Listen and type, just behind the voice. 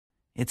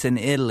It's in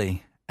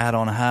Italy, out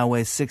on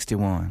Highway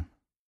 61.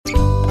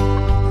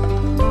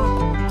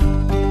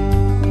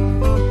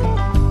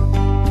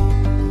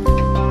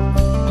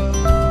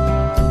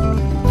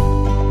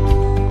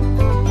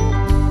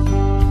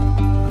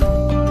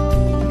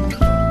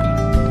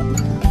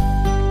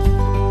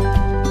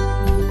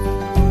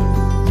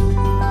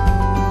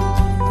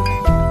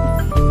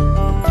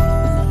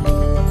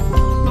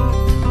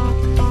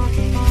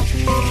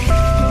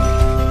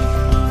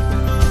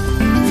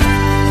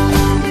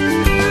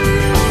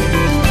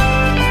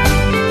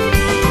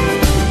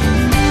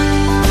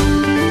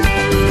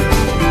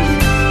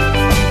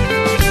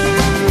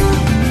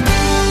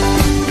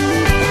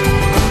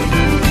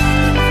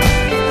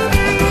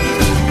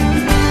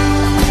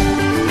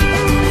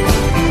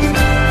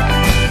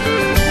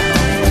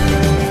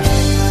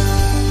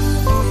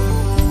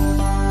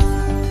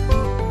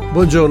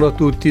 Buongiorno a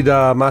tutti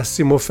da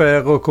Massimo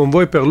Ferro, con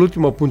voi per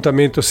l'ultimo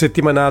appuntamento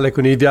settimanale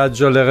con il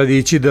viaggio alle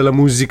radici della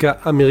musica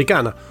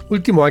americana.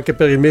 Ultimo anche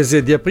per il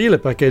mese di aprile,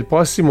 perché il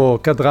prossimo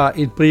cadrà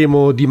il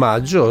 1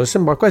 maggio.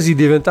 Sembra quasi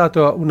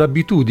diventata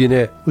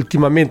un'abitudine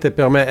ultimamente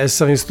per me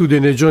essere in studio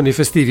nei giorni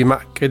festivi, ma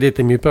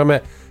credetemi, per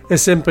me è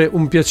sempre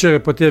un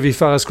piacere potervi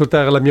far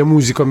ascoltare la mia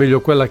musica, o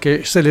meglio quella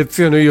che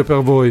seleziono io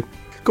per voi.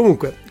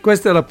 Comunque,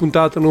 questa è la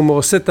puntata numero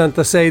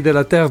 76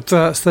 della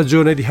terza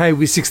stagione di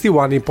Highway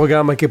 61, il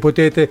programma che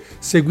potete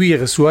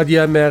seguire su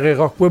ADMR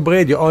Rock Web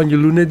Radio ogni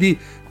lunedì,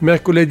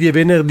 mercoledì e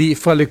venerdì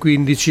fra le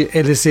 15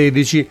 e le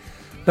 16.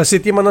 La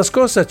settimana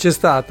scorsa c'è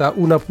stata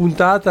una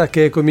puntata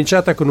che è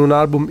cominciata con un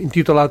album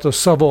intitolato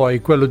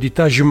Savoy, quello di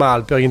Taj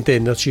Mahal per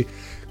intenderci.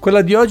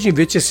 Quella di oggi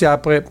invece si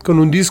apre con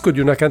un disco di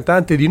una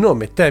cantante di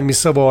nome Tammy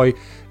Savoy,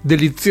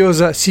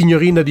 deliziosa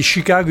signorina di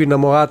Chicago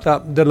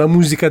innamorata della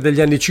musica degli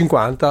anni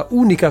 50,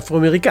 unica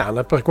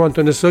afroamericana per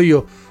quanto ne so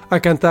io a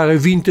cantare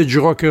vintage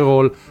rock and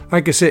roll,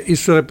 anche se il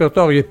suo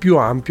repertorio è più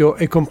ampio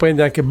e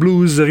comprende anche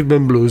blues, rhythm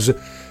and blues.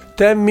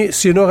 Tammy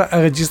sinora ha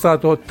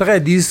registrato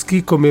 3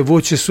 dischi come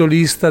voce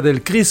solista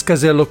del Chris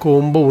Casello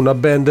Combo, una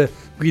band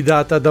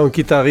guidata da un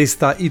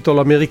chitarrista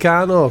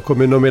italo-americano,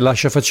 come nome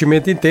lascia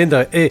facilmente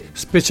intendere, e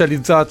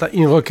specializzata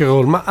in rock and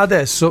roll, ma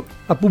adesso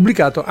ha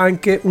pubblicato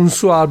anche un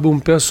suo album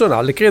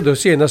personale, credo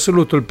sia in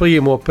assoluto il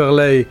primo per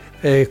lei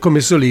come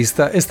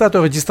solista. È stato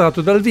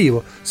registrato dal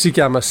vivo, si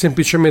chiama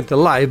semplicemente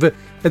Live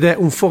ed è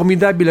un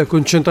formidabile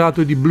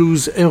concentrato di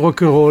blues e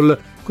rock and roll,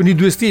 con i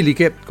due stili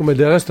che, come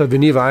del resto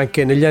avveniva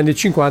anche negli anni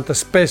 50,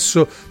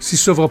 spesso si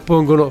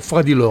sovrappongono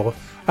fra di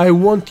loro. I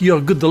Want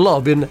Your Good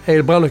Lovin' è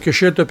il brano che ho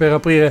scelto per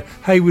aprire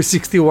Highway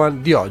 61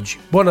 di oggi.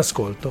 Buon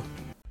ascolto.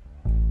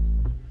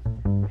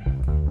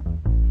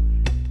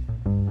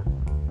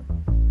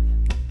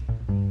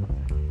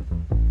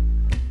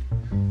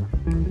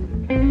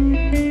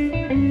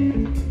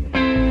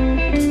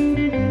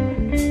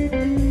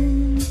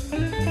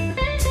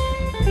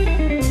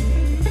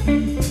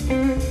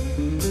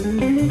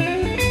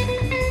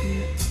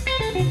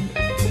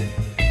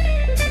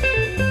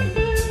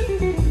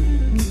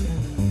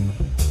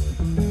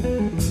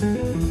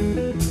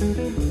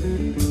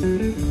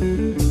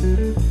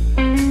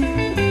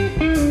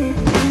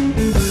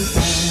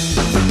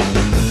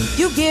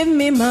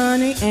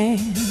 Money and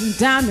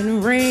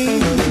diamond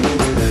rings,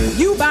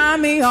 you buy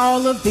me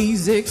all of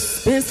these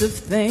expensive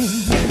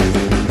things.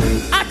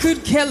 I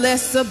could care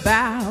less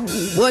about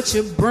what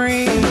you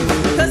bring,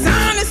 'cause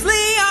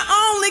honestly I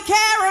only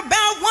care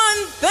about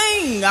one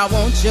thing. I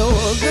want your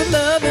good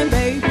loving,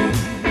 baby.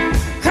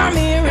 Come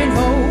here and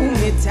hold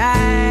me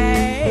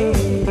tight.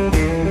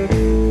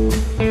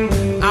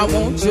 I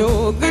want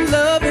your good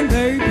loving,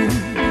 baby.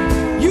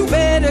 You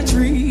better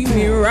treat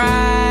me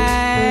right.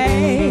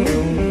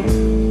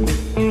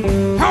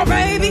 Oh,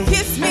 baby,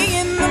 kiss me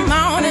in the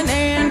morning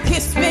and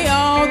kiss me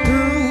all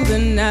through the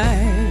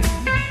night.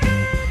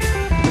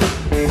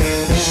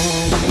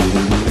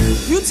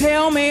 You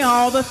tell me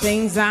all the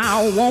things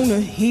I wanna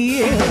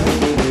hear.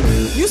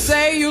 You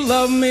say you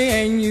love me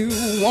and you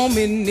want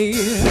me near.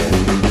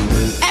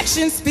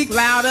 Actions speak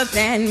louder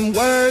than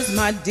words,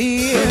 my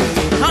dear.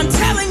 I'm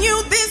telling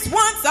you this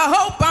once, I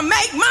hope I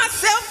make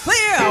myself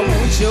clear. I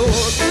want your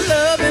good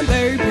loving,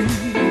 baby.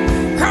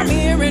 Come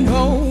here and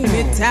hold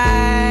me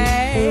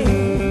tight.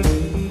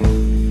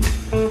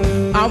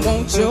 I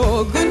want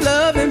your good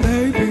loving,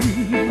 baby.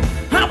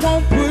 I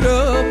won't put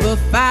up a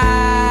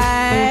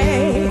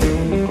fight.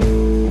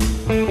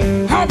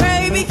 Oh,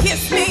 baby,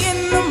 kiss me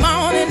in the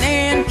morning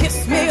and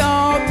kiss me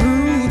all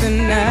through the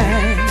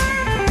night.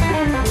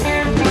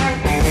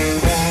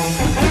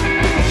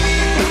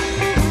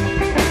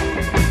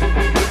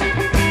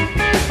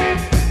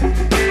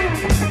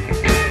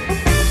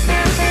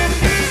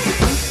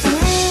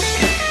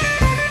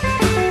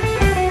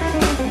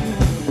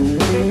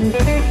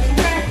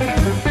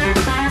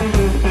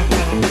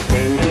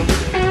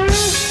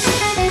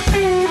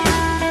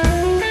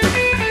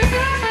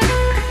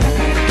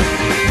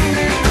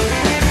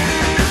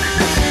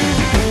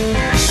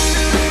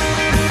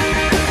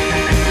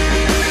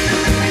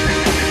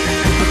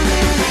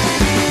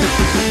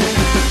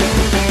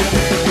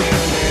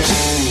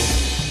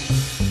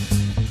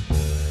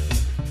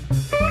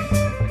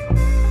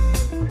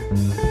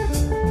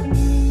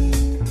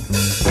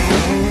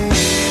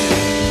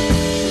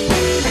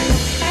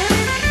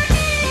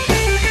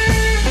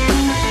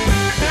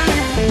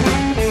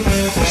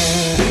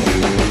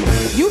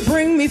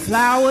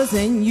 flowers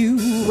and you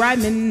write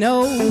me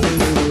notes.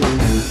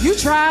 You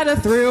try to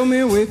thrill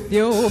me with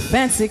your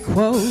fancy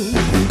quotes,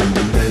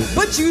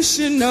 but you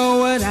should know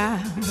what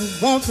I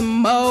want the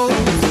most.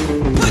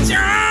 Put your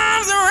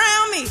arms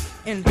around me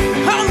and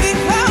hold me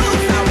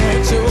close. I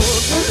want your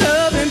good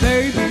loving,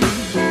 baby.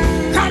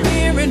 Come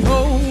here and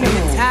hold me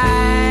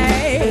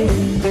tight.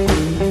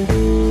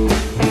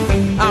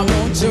 I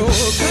want your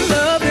good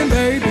loving,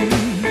 baby.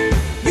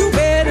 You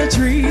better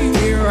treat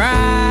me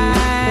right.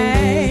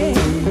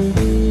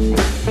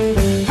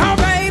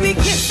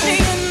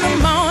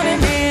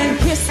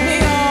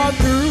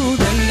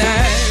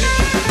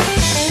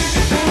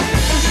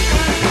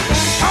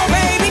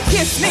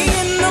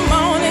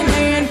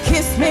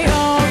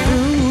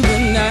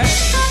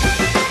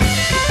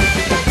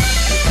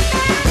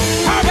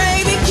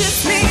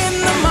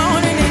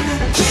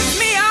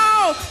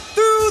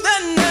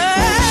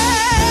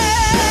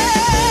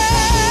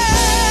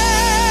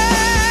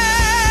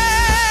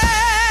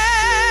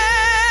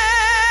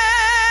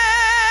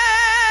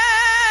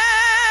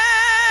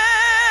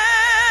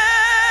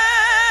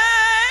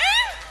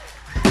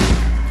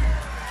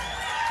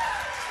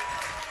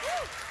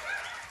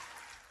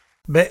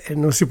 Beh,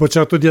 non si può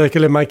certo dire che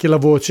le manchi la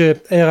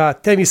voce. Era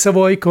Tammy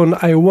Savoy con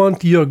I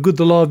Want Your Good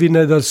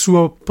Lovin' dal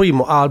suo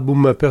primo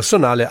album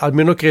personale,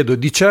 almeno credo.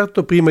 Di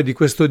certo prima di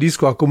questo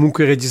disco ha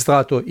comunque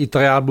registrato i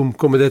 3 album,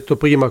 come detto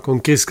prima, con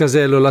Chris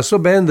Casello e la sua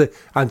band,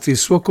 anzi il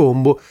suo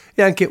combo,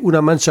 e anche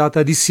una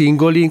manciata di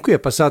singoli in cui è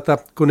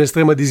passata con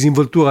estrema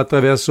disinvoltura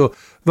attraverso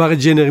vari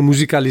generi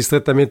musicali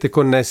strettamente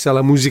connessi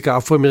alla musica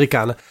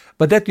afroamericana.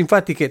 Va detto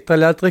infatti che tra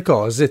le altre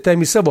cose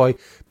Tammy Savoy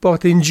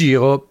porta in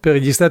giro per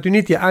gli Stati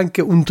Uniti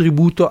anche un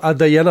tributo a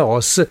Diana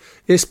Ross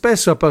e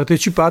spesso ha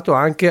partecipato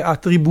anche a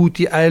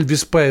tributi a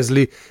Elvis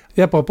Presley.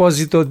 E a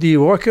proposito di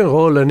rock and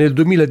roll, nel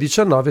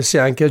 2019 si è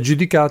anche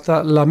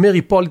aggiudicata la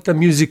Metropolitan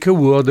Music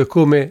Award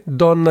come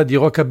donna di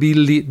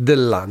rockabilly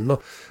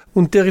dell'anno.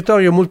 Un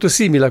territorio molto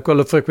simile a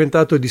quello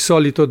frequentato di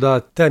solito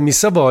da Tammy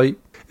Savoy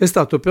è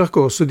stato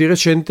percorso di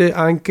recente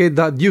anche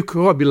da Duke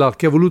Robillard,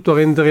 che ha voluto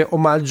rendere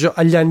omaggio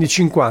agli anni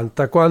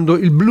 50, quando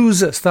il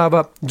blues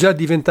stava già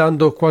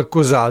diventando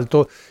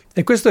qualcos'altro.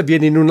 E questo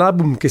avviene in un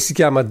album che si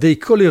chiama They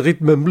Call It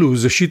Rhythm and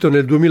Blues, uscito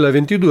nel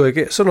 2022,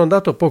 che sono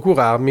andato a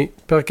procurarmi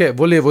perché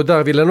volevo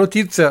darvi la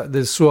notizia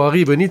del suo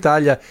arrivo in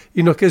Italia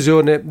in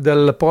occasione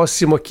del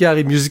prossimo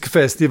Chiari Music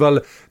Festival.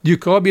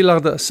 Duke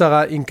Robillard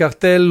sarà in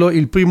cartello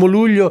il 1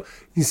 luglio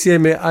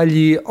insieme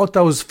agli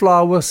Hothouse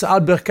Flowers,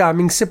 Albert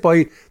Cummings e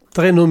poi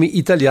 3 nomi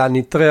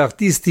italiani, 3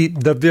 artisti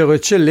davvero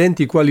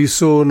eccellenti, quali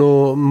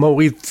sono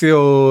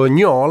Maurizio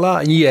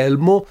Gnola,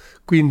 Ielmo,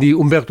 quindi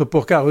Umberto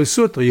Porcaro e il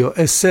suo trio,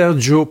 e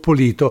Sergio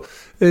Polito.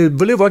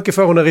 Volevo anche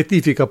fare una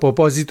rettifica a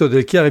proposito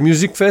del Chiari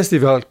Music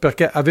Festival,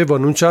 perché avevo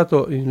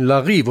annunciato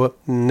l'arrivo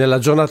nella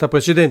giornata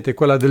precedente,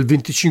 quella del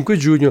 25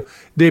 giugno,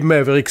 dei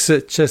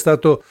Mavericks. C'è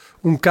stato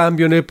un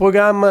cambio nel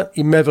programma,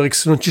 i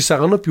Mavericks non ci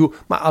saranno più,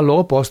 ma al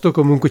loro posto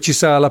comunque ci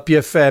sarà la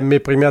PFM,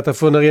 Premiata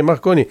Forneria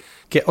Marconi,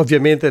 che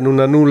ovviamente non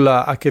ha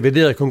nulla a che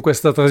vedere con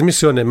questa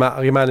trasmissione, ma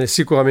rimane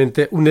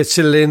sicuramente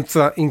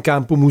un'eccellenza in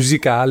campo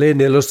musicale.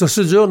 Nello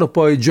stesso giorno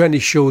poi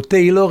Johnny Show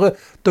Taylor,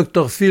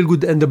 Dr.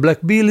 Feelgood and the Black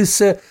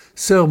Billies,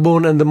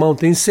 Surbone and the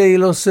Mountain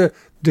Sailors,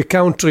 The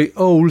Country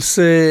Owls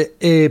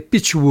e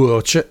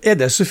Pitchworch. E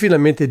adesso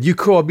finalmente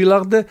Duke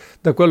Robillard,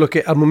 da quello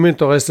che al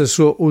momento resta il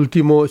suo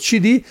ultimo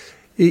CD.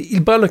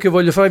 Il brano che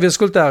voglio farvi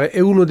ascoltare è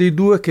uno dei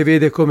 2 che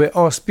vede come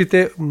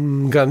ospite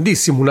un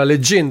grandissimo, una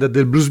leggenda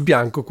del blues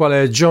bianco,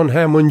 quale è John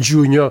Hammond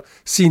Jr.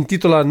 Si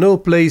intitola No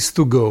Place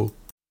to Go.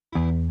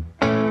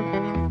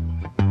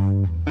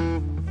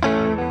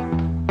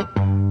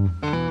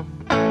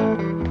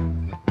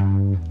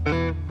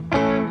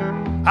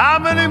 How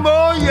many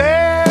more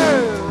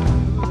years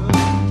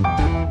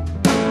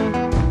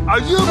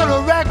are you gonna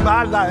wreck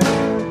my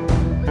life?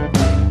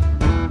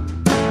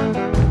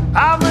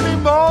 How many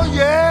more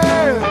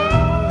years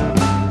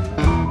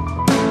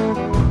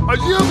are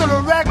you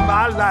gonna wreck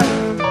my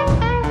life?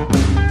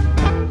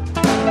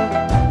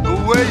 The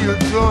way you're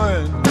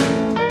doing,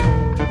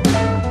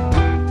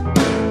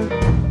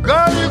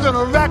 girl, you're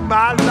gonna wreck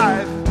my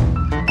life.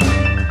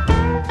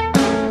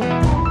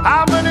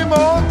 How many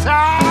more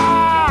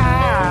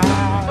times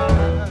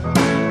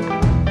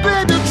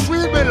did you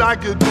treat me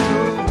like you do?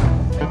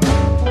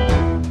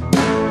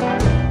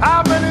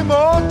 How many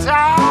more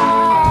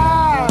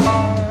times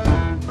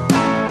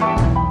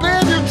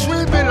did you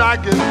treat me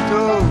like you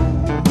do?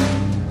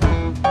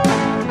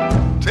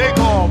 Take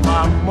all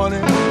my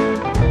money,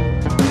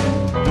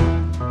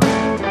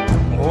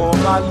 all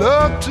my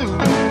love too.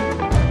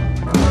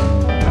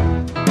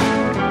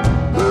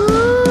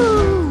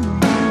 Ooh,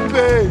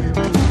 baby.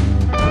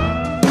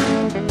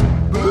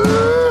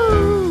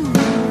 Ooh,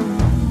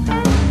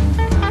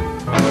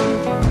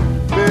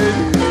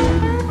 baby.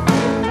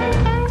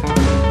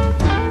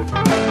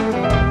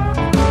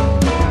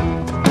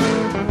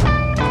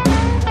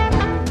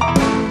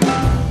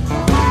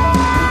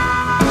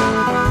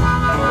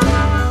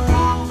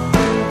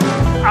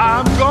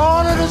 I'm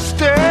gonna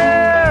stay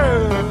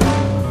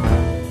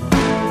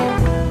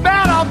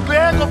better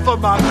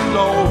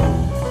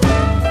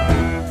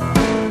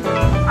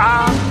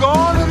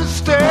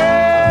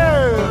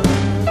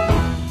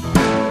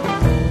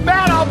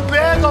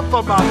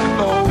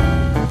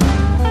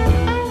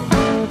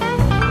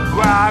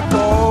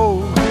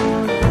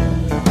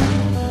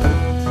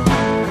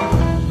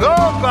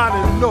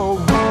nobody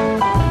knows.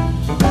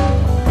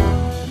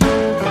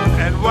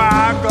 And where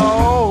I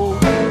go,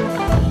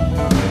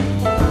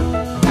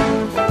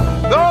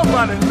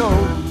 nobody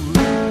knows.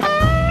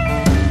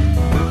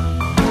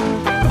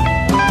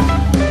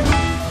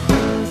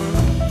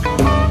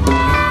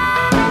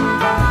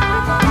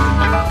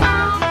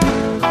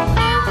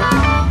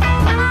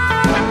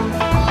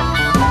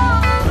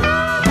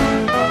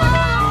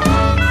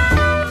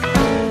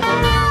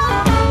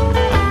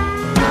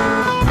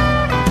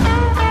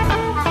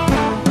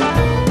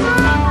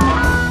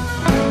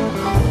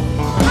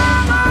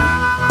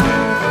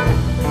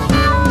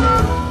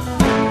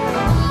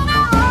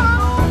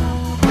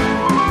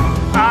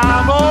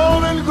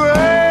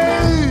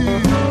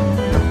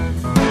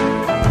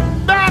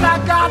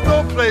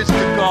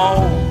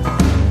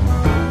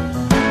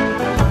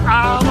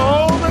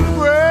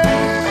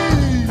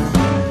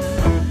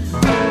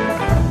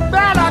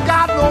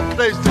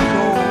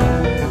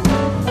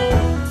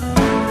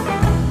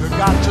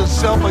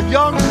 Yourself a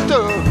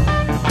youngster,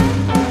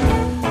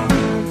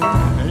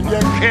 and you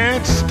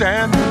can't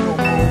stand it no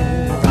more.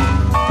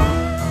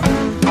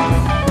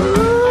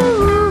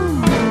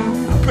 Ooh,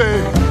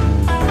 baby.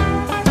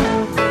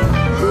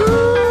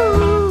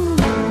 Ooh, baby.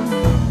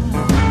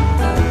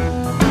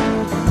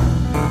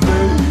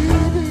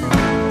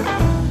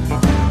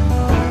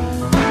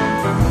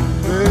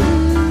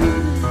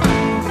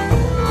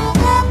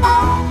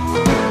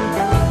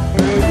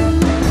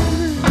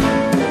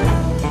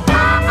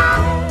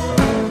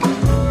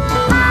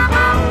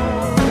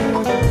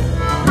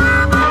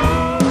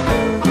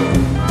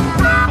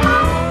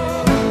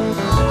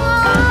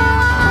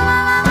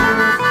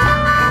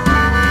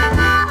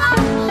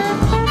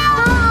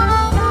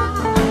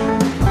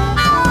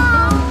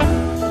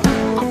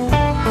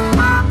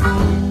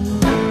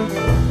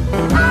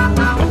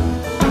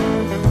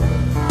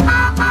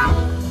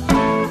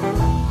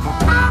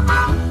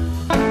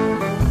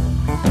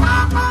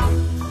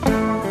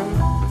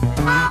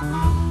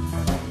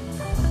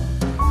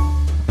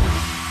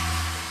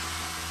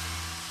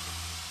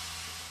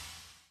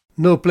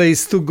 No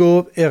Place to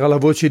Go era la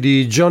voce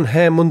di John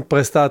Hammond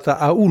prestata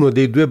a uno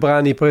dei due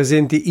brani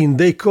presenti in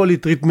They Call It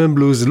Treatment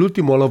Blues,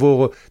 l'ultimo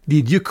lavoro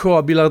di Duke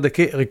Robillard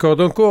che,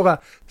 ricordo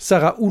ancora,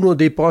 sarà uno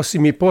dei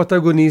prossimi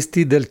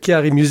protagonisti del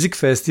Chiari Music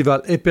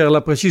Festival e per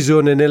la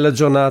precisione nella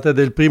giornata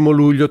del 1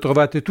 luglio.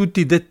 Trovate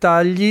tutti i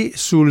dettagli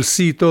sul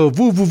sito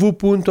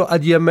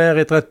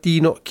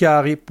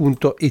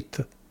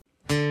www.admr-chiari.it.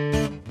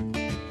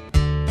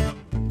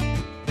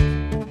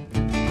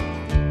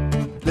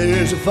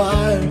 There's a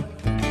fire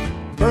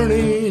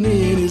burning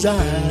in his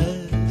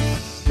eyes.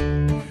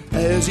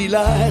 As he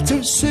lights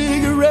her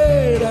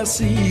cigarette, I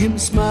see him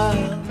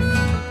smile,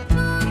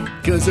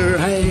 'cause her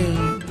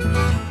hand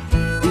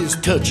is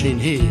touching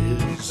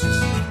his.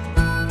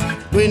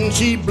 When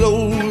she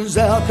blows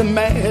out the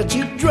match,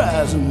 it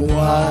drives him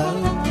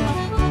wild.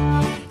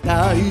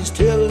 Now he's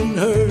telling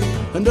her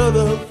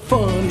another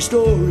funny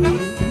story,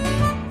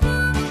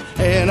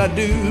 and I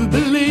do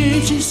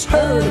believe she's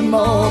heard them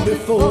all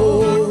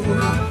before.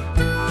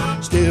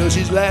 Still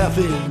she's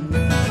laughing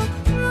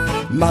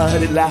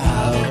mighty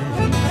loud.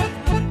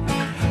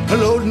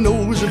 Lord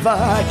knows if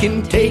I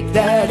can take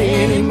that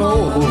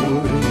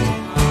anymore.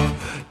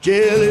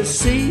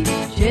 Jealousy,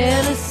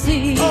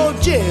 Jealousy, oh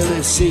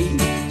jealousy,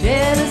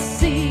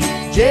 jealousy,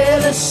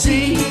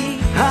 jealousy,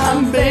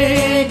 I'm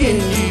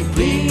begging you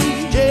please.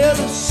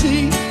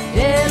 Jealousy,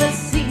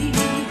 jealousy,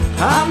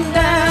 I'm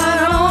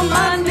down on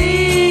my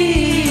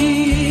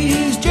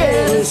knees.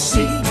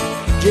 Jealousy,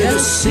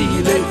 jealousy,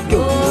 let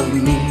go of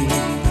me.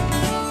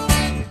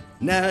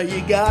 Now you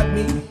got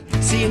me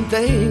seeing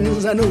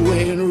things I know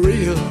ain't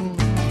real.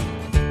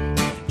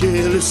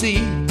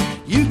 Jealousy,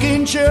 you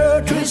can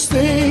sure twist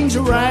things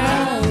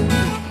around,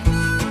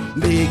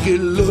 make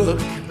it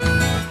look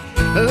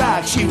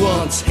like she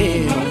wants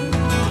him.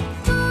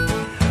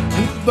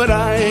 But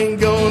I ain't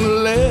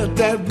gonna let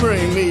that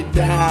bring me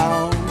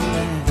down.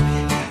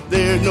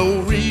 There's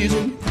no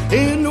reason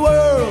in the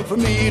world for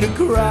me to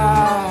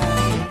cry.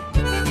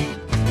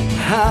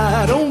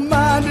 I don't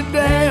mind her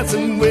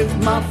dancing with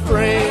my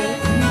friend.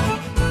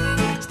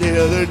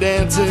 Still they're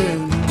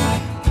dancing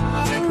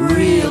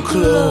real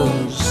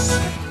close,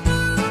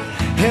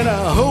 and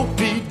I hope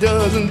he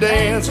doesn't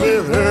dance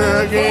with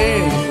her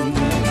again.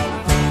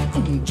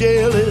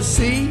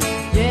 Jealousy,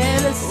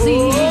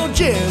 jealousy, oh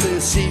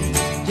jealousy,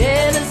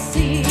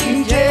 jealousy,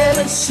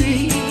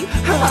 jealousy,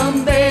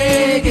 I'm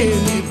begging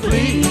you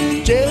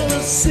please.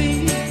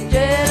 Jealousy,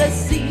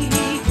 jealousy,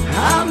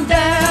 I'm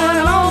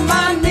down on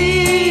my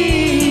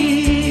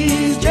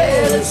knees.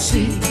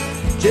 Jealousy,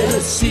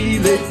 jealousy,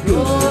 let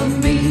go of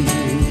me.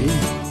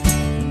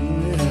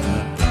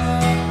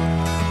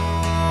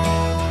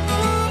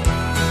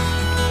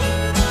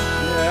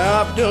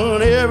 I've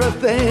done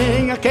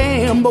everything I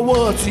can, but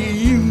what's the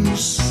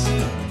use?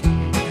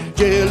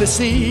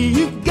 Jealousy,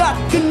 you got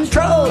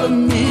control of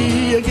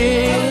me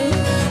again,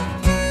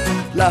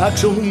 like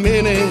so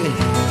many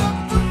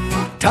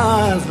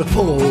times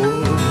before.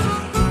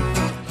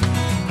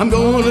 I'm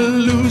gonna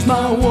lose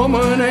my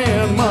woman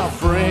and my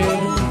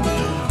friend.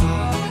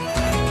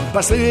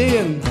 by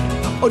saying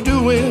or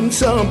doing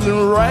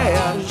something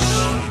rash.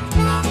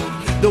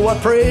 Though I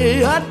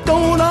pray I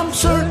don't, I'm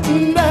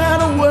certain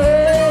that I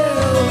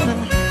will,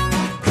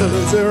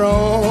 'cause they're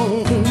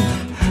on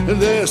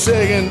their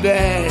second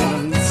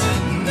dance.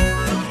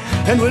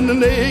 And when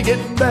they get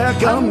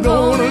back, I'm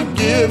gonna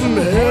give them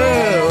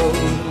hell.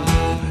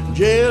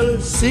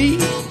 Jealousy,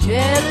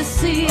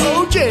 Jealousy,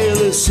 oh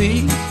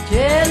jealousy,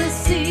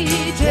 jealousy,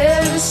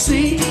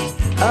 jealousy,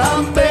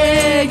 I'm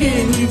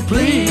begging you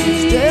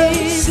please.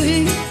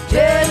 Jealousy,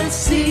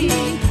 jealousy,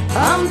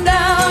 I'm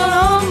down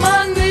on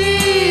my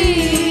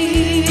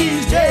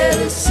knees.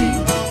 Jealousy,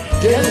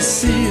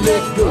 jealousy,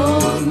 let go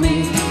of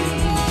me.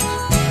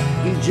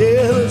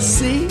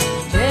 Jealousy,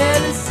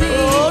 Jealousy,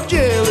 oh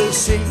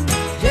jealousy,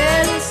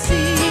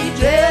 jealousy,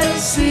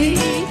 jealousy,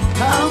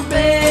 I'm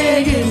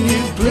begging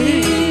you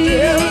please.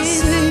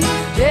 Jealousy,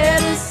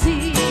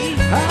 jealousy,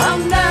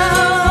 I'm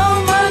down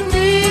on my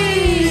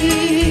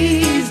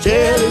knees.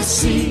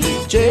 jealousy,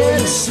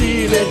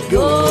 jealousy, let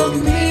go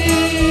of me.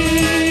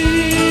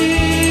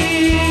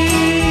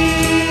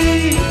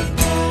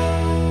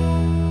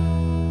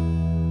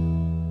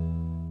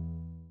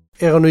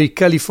 Erano i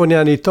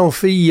californiani Tom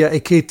Feia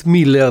e Kate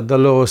Miller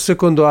dal loro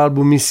secondo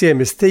album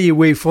insieme, Stay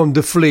Away from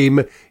the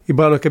Flame. Il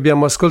brano che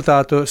abbiamo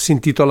ascoltato si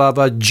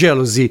intitolava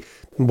Jealousy.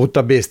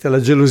 Brutta bestia, la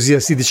gelosia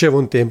si diceva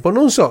un tempo.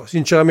 Non so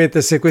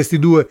sinceramente se questi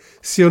due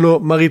siano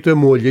marito e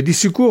moglie. Di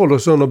sicuro lo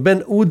sono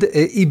Ben Hood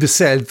e Yves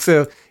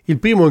Seltzer. Il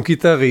primo è un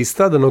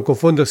chitarrista, da non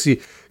confondersi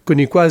con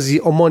il quasi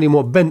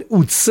omonimo Ben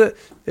Hoods,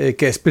 che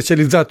è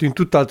specializzato in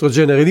tutt'altro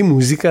genere di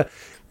musica,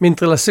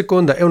 mentre la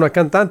seconda è una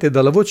cantante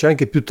dalla voce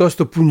anche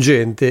piuttosto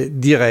pungente,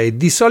 direi.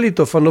 Di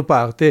solito fanno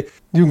parte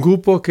di un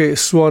gruppo che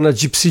suona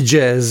gypsy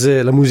jazz,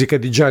 la musica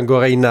di Django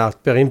Reinhardt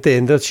per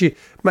intenderci,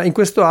 ma in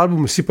questo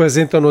album si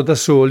presentano da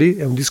soli.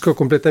 È un disco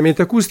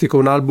completamente acustico,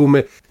 un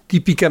album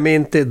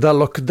tipicamente da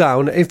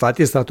lockdown, e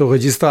infatti è stato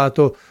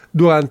registrato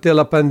durante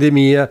la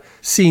pandemia.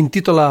 Si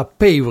intitola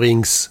Pay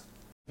Rings.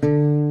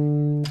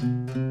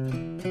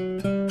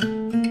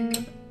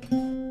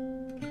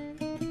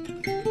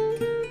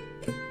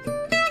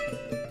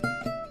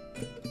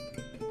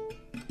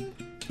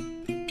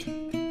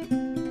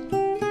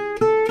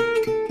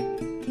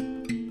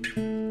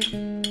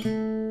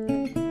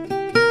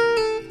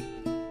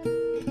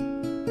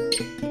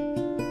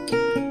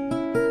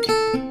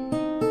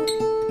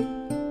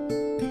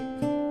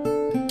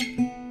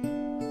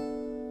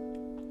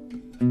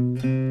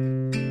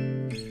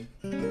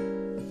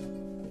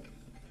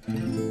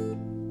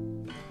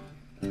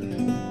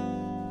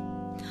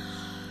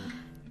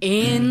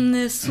 In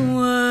this world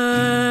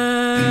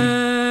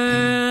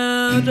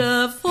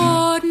of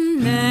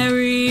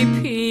ordinary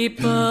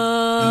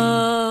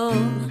people,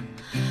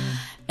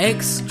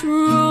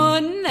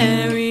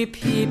 extraordinary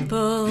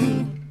people,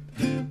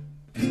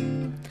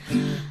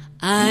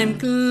 I'm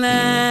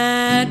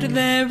glad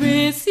there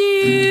is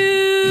you.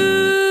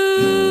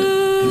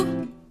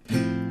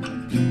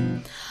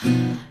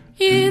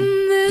 In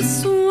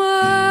this world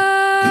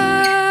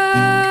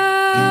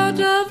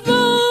of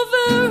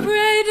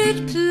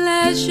overrated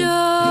pleasures,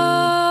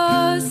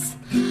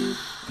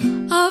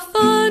 of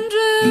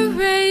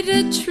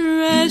underrated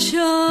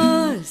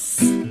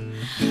treasures,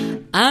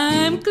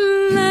 I'm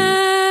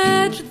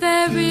glad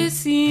there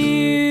is you.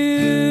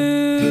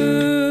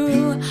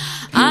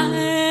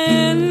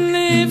 I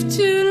live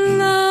to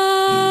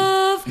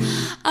love,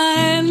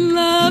 I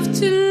love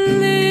to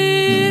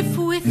live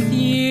with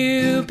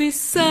you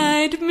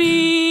beside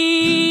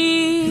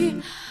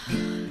me.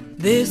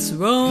 This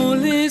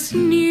role is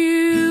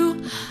new,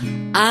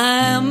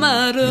 I'm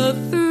out of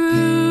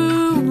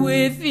through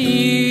with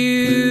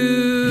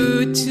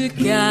you to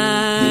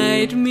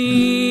guide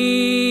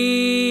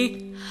me.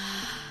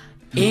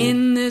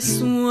 In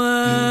this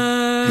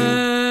world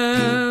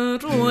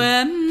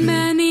where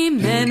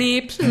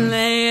many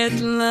play at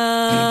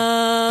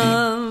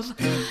love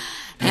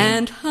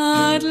and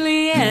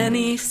hardly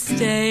any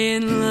stay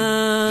in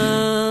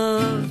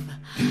love,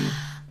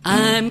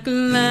 I'm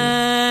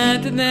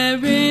glad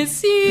there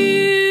is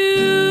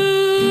you.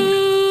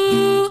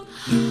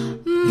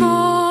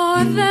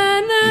 More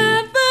than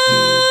ever,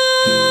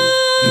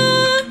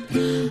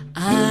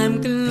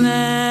 I'm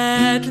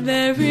glad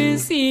there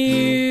is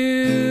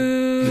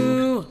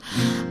you.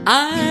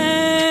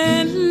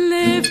 I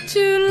live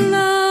to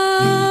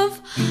love,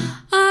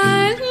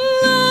 I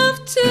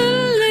love to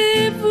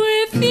live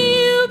with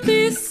you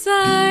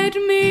beside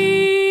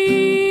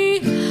me.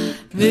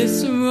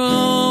 This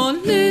role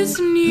is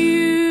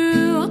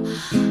new,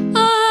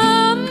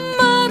 I'm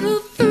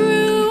muddled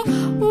through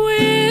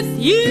with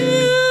you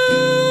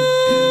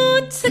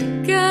to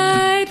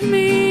guide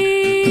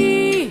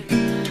me.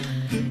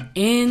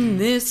 In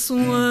this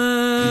world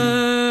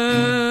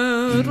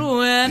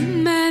where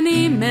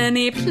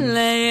many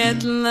play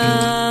at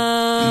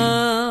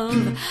love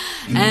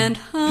and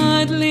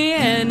hardly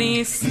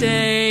any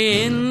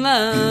stay in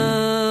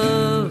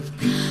love,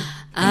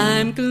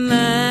 I'm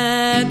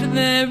glad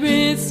there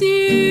is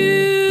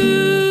you.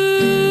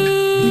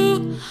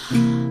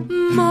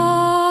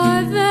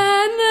 More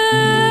than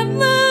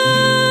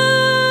ever,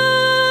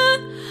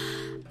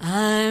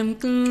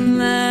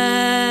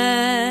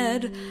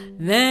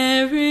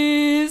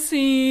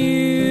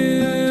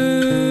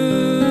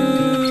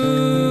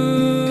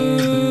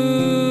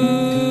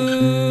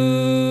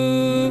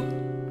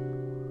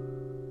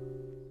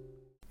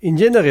 In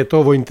genere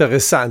trovo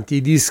interessanti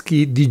i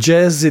dischi di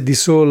jazz di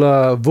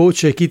sola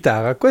voce e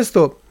chitarra.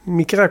 Questo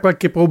mi crea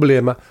qualche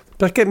problema,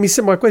 perché mi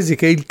sembra quasi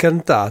che il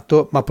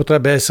cantato, ma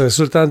potrebbe essere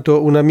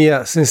soltanto una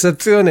mia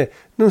sensazione,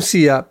 non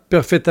sia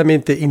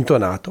perfettamente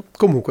intonato.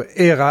 Comunque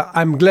era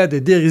I'm Glad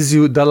There Is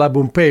You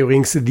dall'album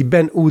Pairings di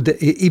Ben Hood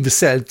e Yves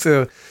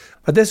Seltzer.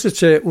 Adesso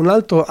c'è un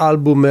altro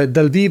album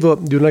dal vivo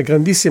di una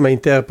grandissima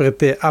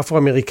interprete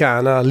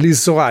afroamericana,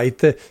 Liz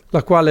Wright,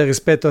 la quale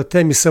rispetto a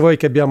Tammy Savoy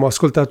che abbiamo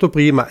ascoltato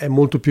prima è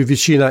molto più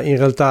vicina in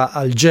realtà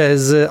al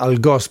jazz, al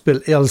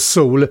gospel e al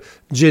soul,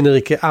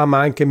 generi che ama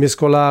anche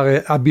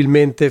mescolare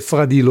abilmente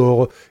fra di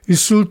loro. Il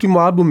suo ultimo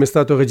album è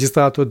stato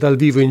registrato dal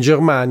vivo in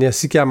Germania,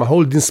 si chiama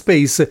Holding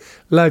Space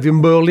Live in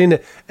Berlin,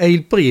 è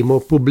il primo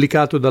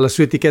pubblicato dalla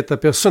sua etichetta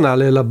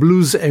personale, la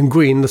Blues and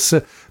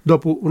Greens,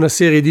 dopo una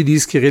serie di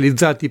dischi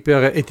realizzati per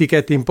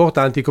etichette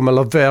importanti come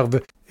la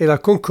Verve e la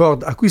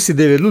Concord, a cui si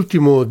deve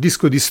l'ultimo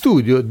disco di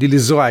studio di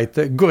Liz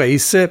Wright,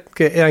 Grace,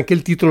 che è anche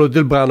il titolo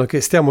del brano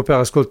che stiamo per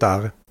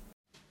ascoltare.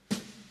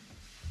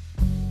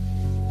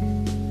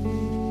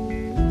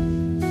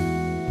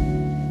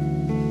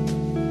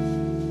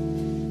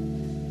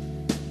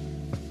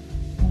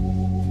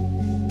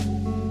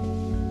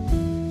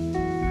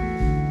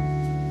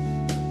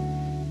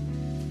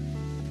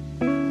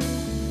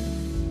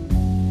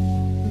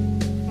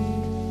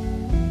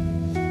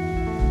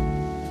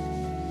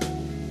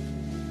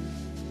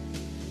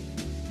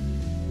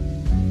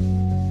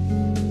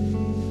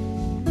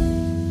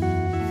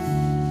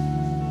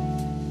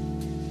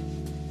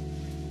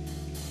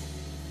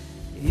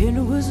 It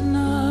was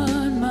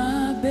not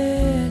my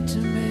bed to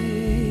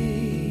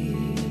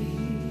make,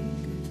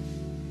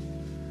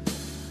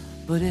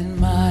 but it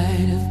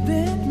might have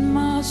been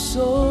my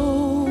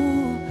soul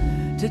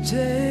to take.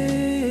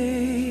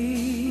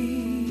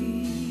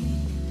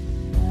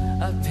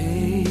 I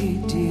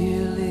paid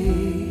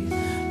dearly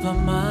for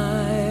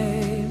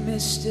my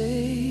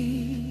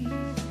mistake,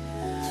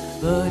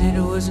 but it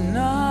was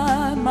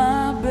not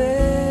my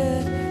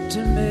bed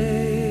to make.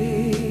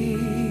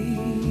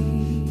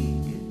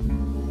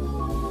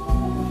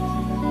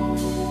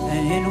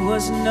 It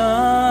was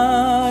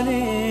not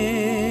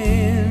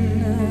in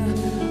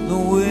the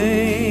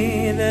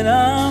way that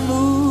I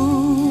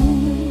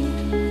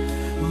moved,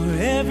 or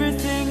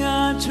everything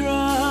I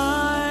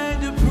tried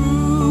to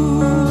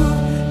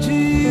prove to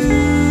you.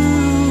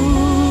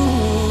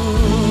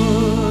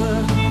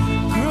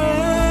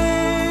 Grace,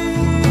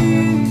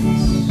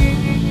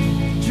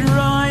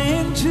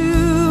 trying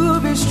to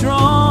be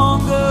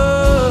stronger.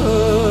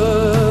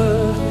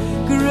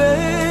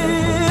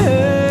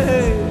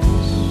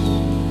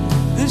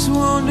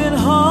 Wounded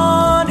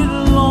heart, it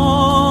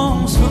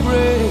longs for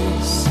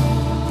grace.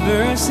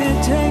 Mercy,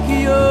 take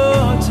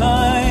your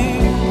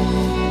time.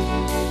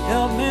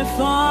 Help me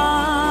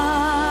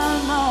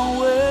find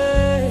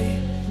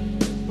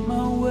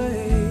my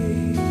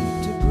way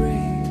to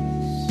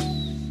grace.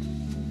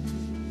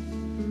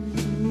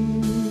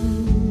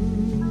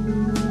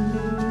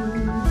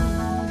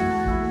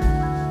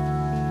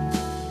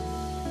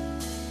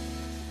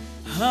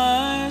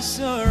 I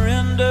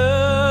surrender.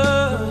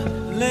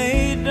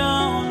 Lay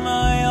down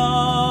my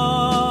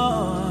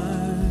arms.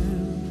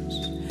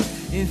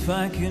 If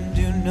I can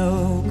do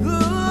no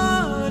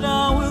good,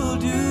 I will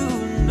do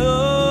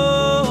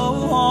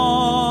no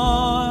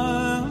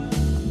harm.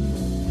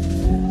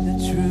 The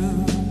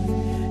truth,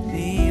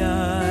 the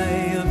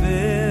eye of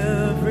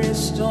every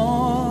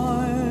storm.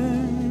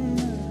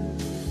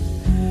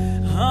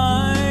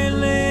 I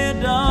lay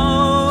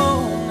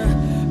down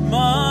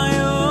my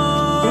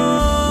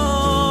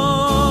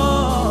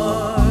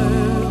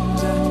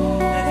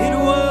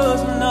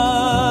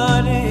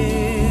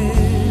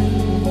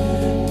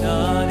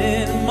not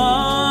in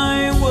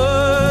my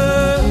words.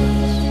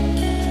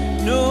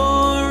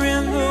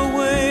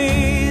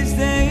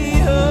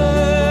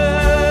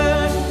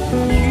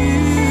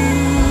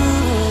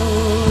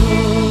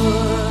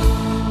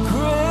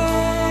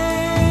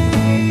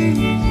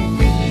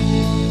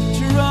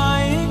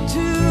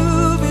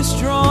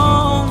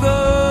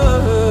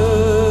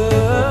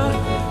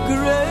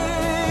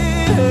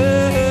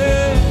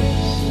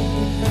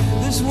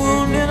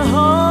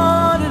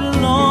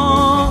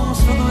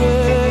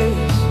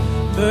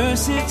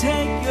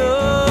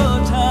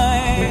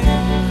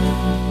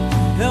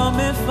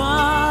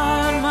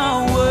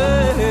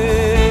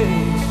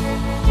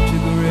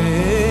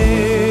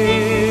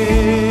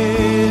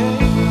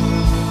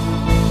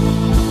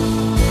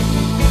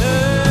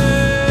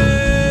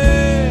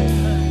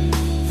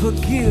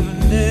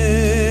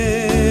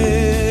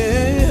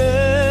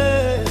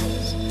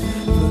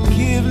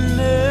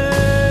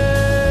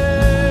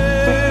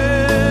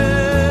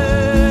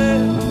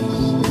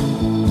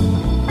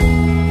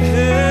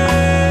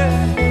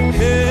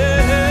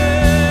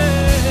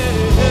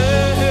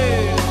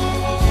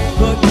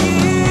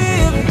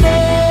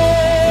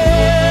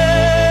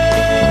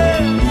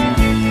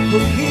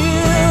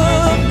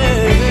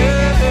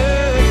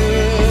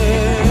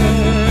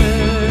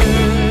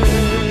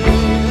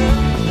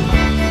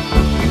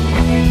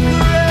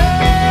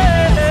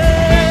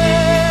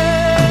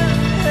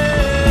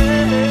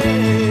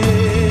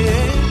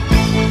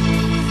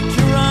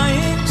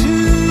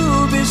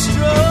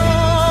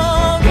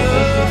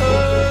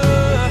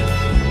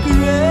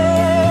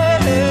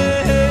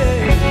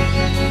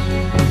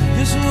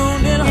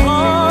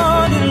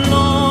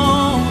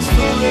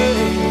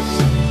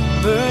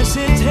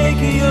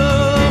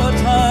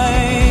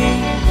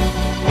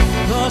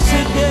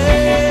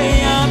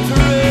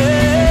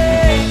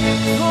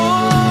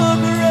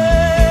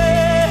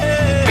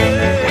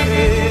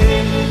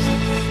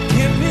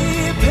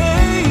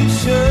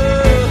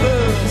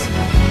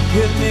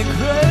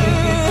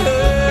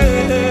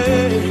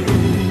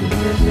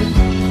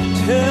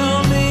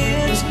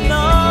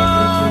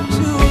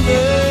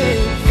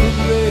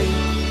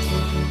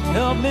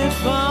 me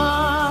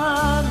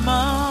find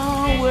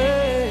my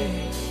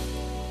way.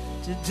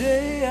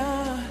 Today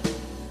I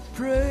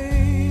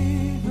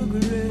pray for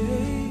grace.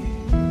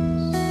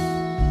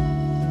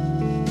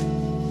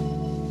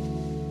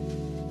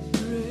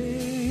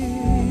 Grace.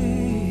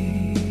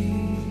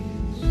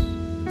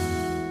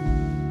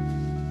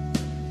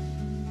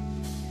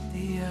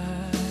 The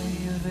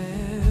eye of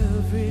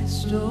every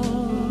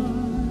storm.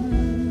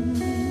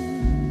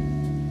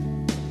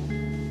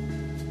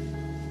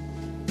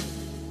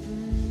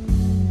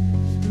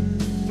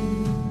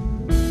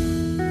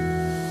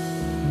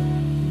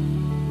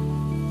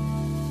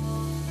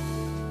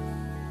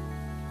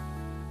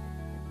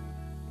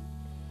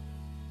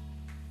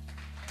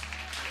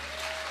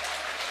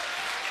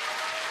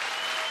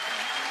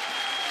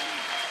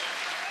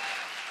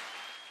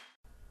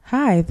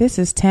 Hi, this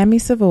is Tammy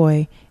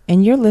Savoy,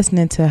 and you're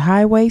listening to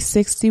Highway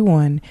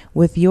 61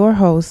 with your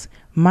host,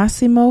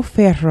 Massimo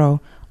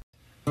Ferro.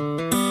 I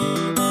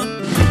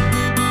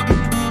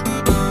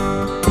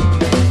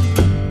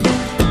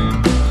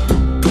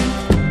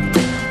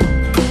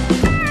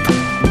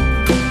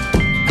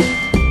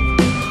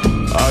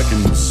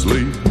can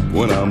sleep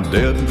when I'm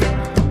dead.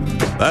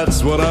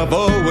 That's what I've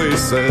always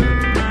said.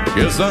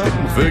 Guess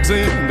I'm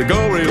fixing to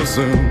go real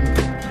soon,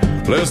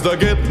 lest I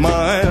get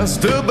my ass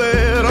to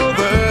bed. Oh,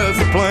 that's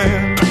the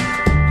plan.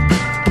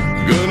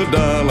 Gonna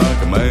die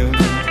like a man.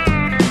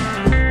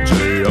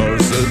 JR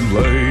said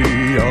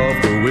lay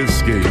off the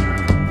whiskey,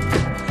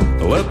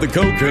 let the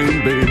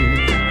cocaine be.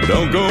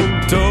 Don't go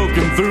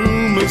talking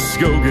through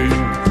Muskogee,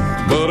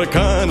 but I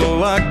kinda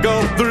like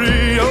all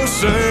three. Oh,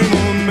 shame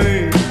on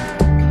me,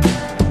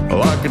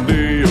 like a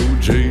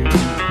D.O.G.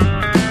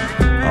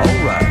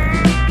 Alright.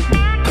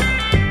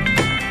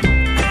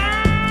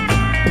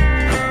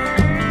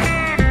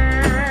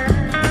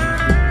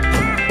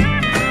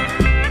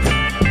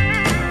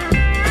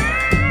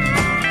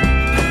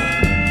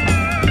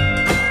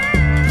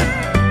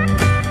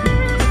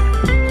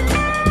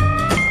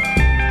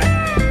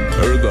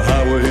 Heard the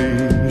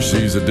highway,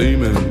 she's a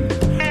demon,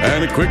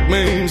 and a quick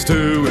means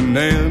to an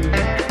end.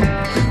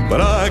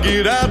 But I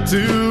get out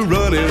to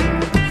running,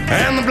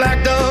 and the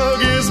black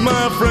dog is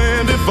my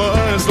friend. If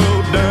I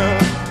slow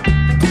down,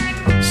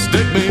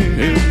 stick me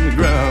in the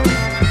ground.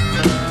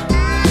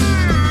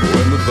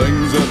 When the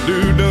things I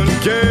do don't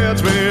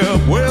catch me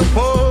up, well,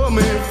 pour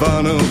me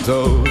final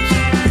toast.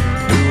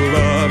 Do a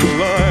lot of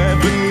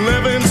life and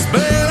living,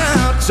 spin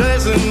out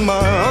chasing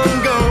my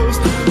own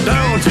ghost.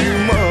 Don't you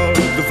mark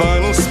the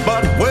final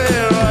spot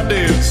where I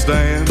did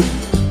stand.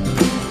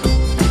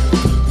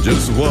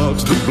 Just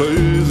watch the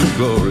blaze of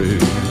glory,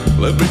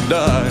 let me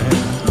die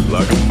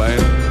like a man.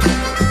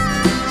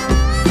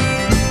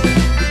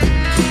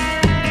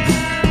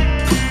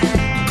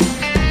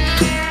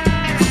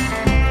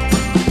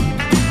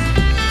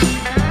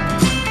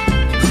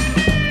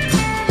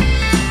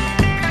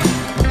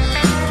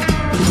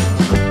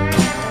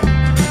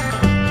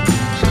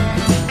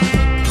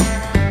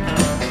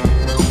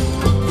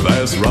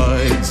 Fast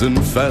rides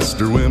and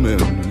faster women,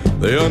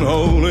 the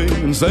unholy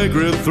and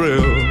sacred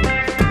thrill.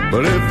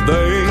 But if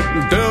they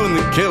ain't doing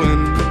the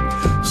killing,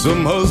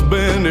 some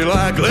husband you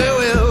like, they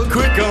will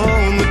quick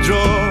on the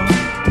jaw.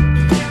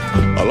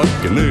 I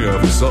like you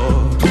never saw.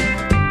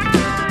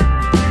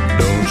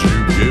 Don't you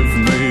give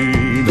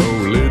me no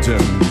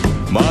religion,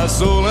 my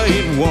soul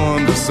ain't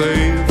one to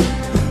save.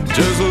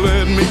 Just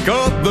let me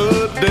court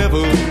the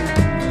devil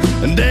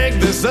and dig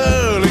this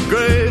early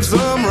grave.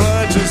 Some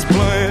righteous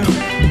plan,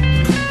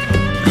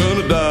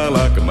 gonna die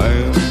like a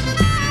man.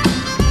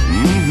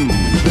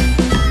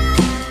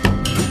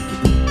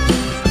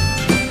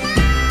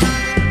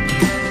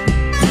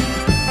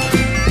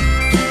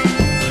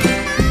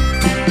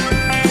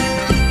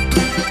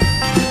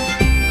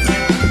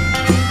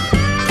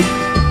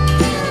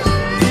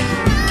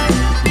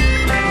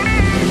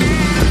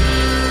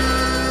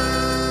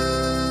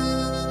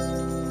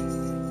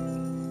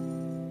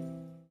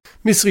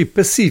 Mystery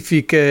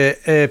Pacific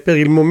è per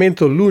il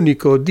momento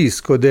l'unico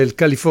disco del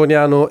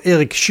californiano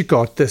Eric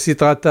Chicotte. Si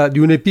tratta di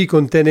un EP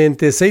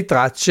contenente 6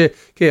 tracce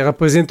che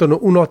rappresentano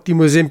un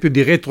ottimo esempio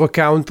di retro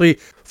country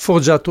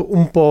forgiato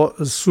un po'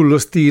 sullo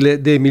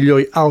stile dei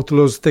migliori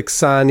outlaws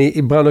texani.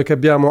 Il brano che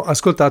abbiamo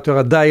ascoltato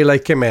era Die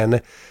Like a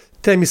Man.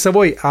 Tammy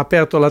Savoy ha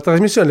aperto la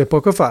trasmissione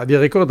poco fa, vi ha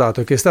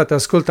ricordato che state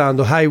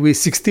ascoltando Highway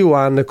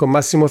 61 con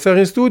Massimo Ferro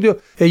in studio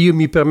e io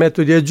mi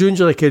permetto di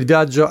aggiungere che il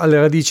viaggio alle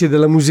radici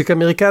della musica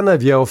americana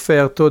vi è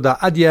offerto da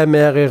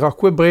ADMR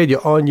Rock Web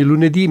Radio ogni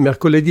lunedì,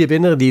 mercoledì e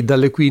venerdì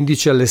dalle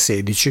 15 alle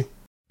 16.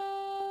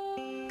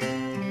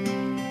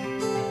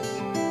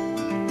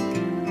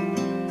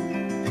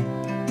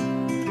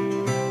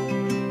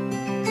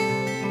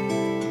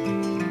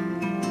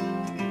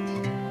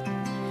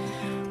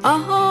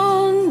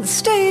 On the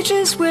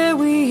stages where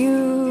we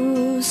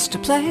used to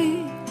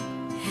play,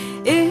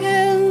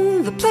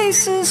 in the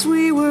places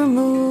we were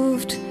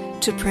moved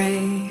to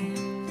pray,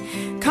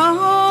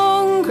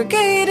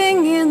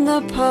 congregating in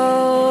the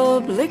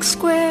public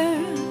square,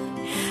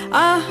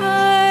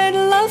 I'd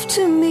love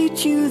to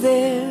meet you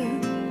there.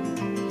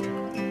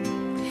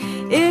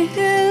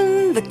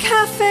 In the the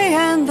cafe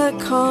and the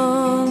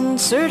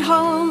concert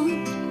hall,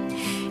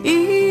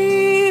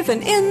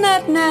 even in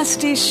that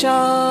nasty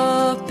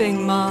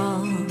shopping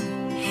mall.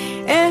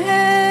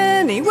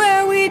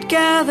 Anywhere we'd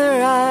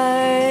gather,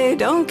 I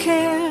don't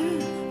care.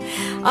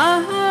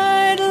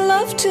 I'd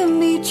love to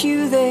meet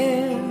you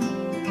there.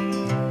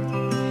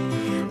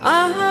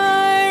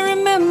 I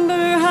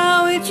remember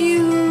how it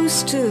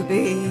used to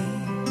be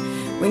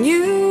when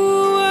you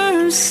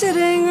were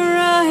sitting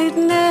right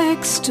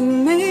next to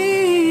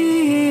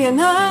me. And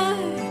I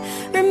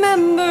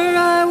remember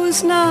I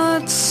was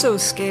not so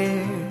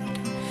scared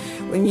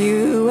when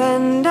you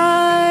and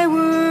I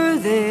were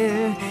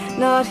there,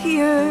 not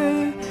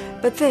here,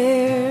 but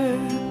there.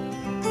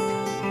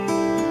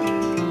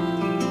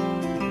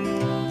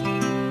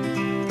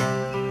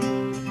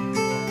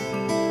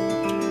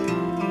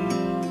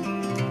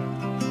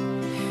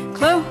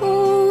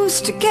 Close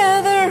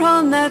together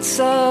on that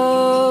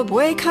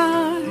subway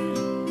car,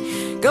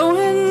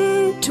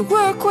 going to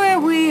work where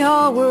we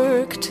all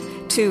worked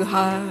too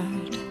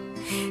hard,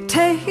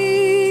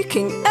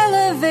 taking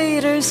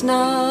elevators,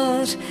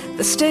 not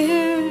the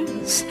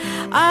stairs.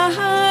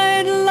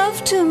 I'd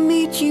love to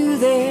meet you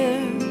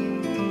there.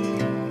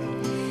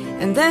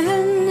 And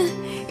then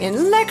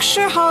in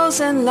lecture halls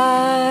and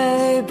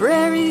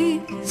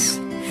libraries,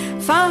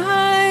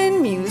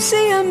 fine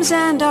museums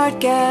and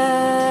art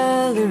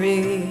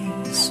galleries,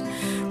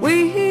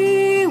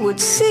 we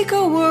would seek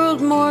a world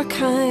more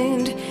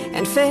kind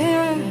and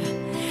fair.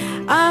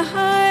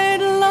 I'd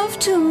love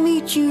to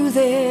meet you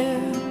there.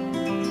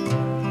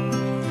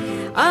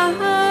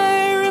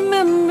 I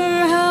remember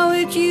how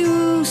it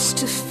used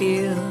to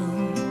feel,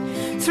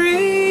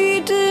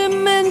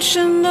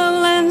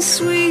 three-dimensional and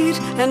sweet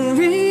and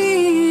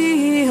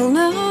real,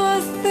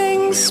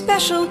 nothing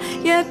special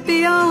yet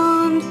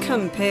beyond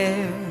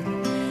compare,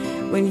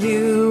 when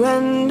you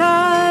and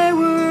I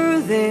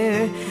were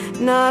there,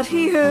 not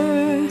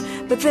here,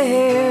 but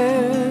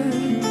there.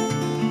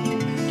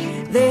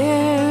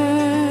 There,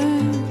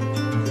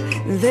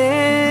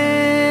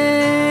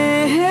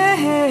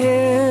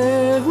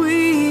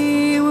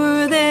 we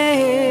were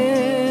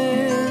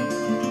there.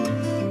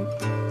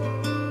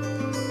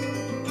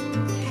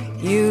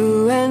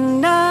 You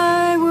and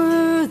I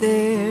were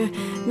there,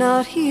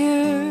 not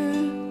here.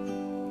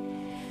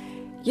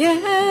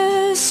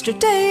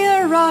 Yesterday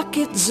a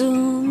rocket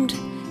zoomed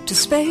to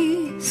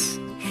space,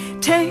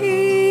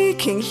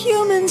 taking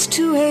humans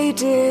to a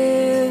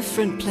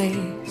different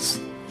place.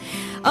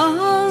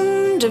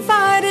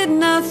 Undivided,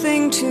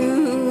 nothing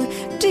to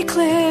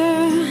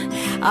declare.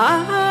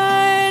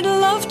 I'd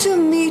love to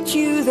meet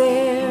you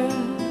there.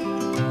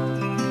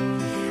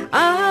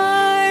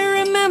 I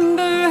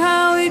remember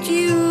how it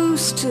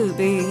used to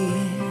be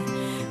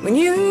when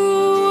you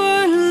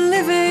were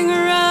living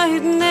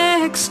right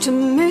next to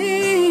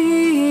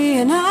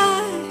me. And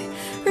I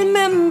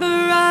remember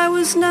I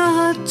was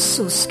not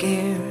so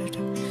scared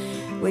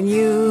when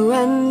you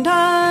and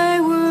I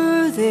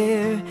were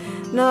there,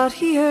 not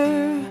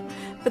here,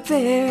 but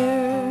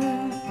there.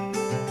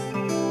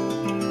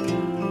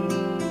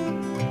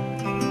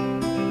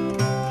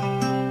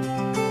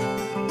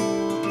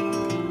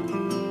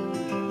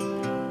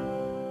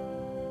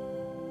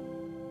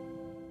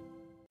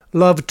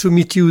 Love to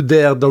Meet You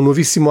There, da un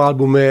nuovissimo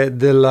album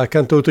della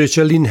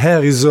cantautrice Lynn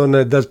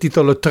Harrison dal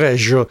titolo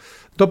Treasure.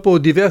 Dopo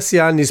diversi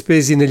anni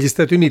spesi negli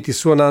Stati Uniti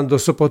suonando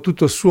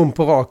soprattutto swamp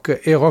rock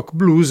e rock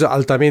blues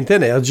altamente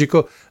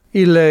energico,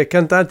 il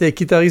cantante e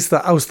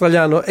chitarrista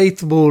australiano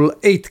 8-Ball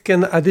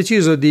Aitken ha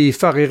deciso di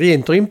fare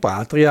rientro in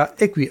patria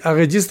e qui ha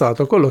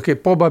registrato quello che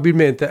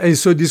probabilmente è il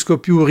suo disco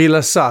più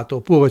rilassato,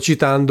 oppure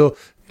citando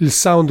il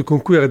sound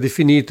con cui era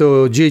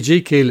definito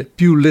J.J. Cale,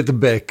 più laid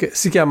back.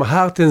 Si chiama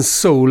Heart and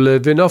Soul.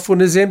 Ve ne offro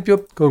un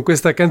esempio con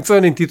questa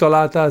canzone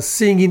intitolata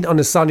Singing on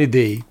a Sunny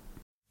Day.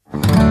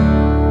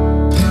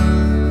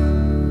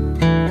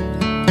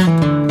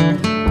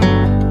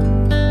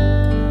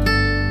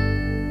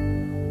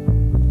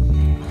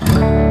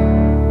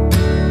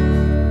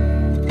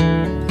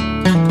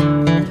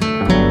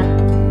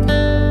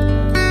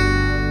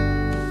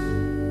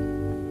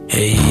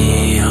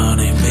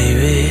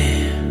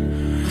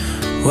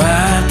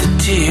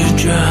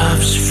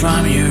 Teardrops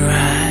from your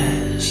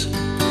eyes.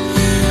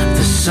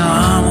 The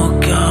sun will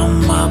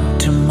come up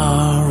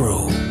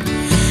tomorrow.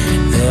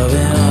 There'll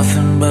be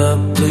nothing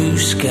but blue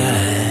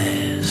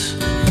skies.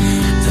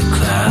 The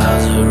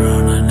clouds are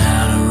running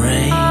out of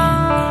rain.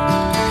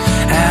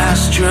 Our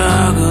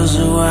struggles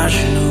are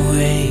washing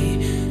away.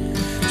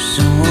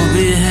 Soon we'll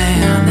be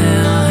hand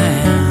in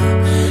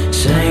hand,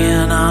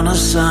 singing on a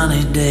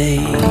sunny day.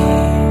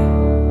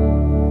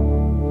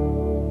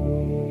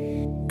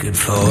 Good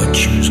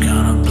fortune's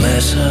gonna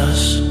bless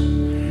us.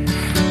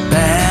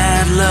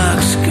 Bad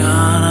luck's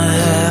gonna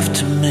have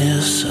to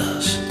miss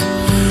us.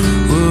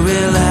 We'll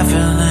be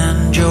laughing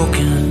and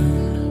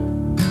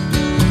joking,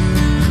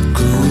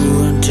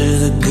 growing to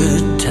the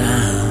good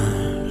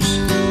times.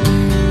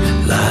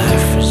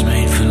 Life is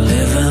made for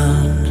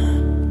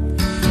living.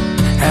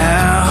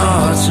 Our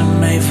hearts are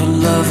made for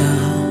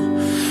loving.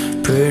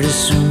 Pretty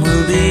soon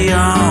we'll be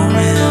on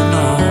and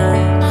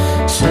on.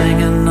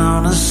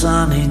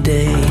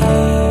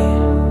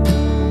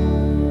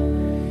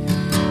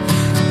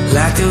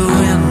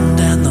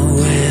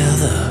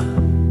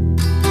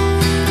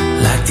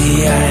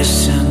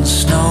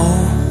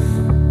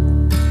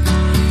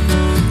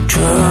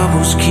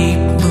 wheels keep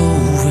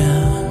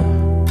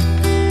moving,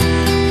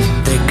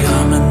 they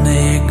come and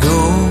they go,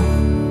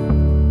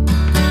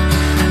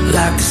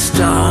 like the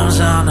stars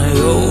on the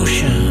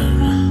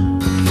ocean,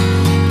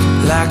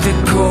 like the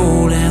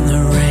cold and the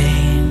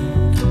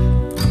rain.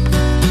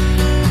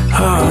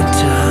 Hard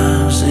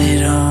times, they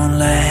don't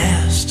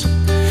last,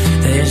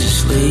 they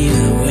just leave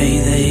the way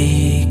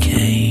they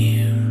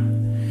came.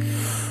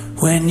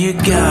 When you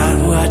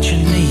got what you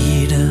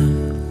need and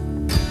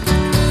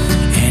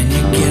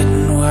you're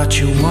getting what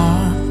you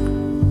want,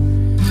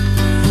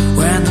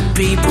 when the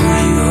people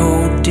you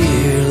hold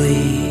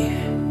dearly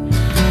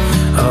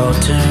all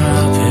turn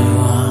up at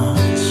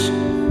once,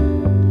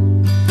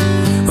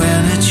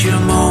 when it's your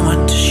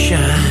moment to shine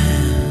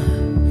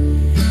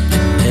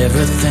and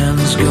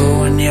everything's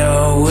going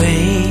your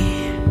way,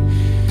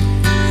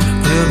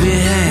 we'll be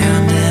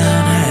hand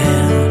in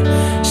hand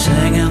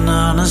singing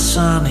on a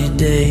sunny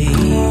day.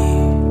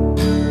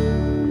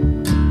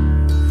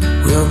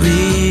 We'll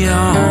be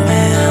arm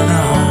in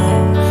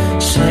arm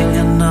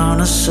singing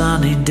on a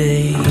sunny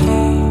day.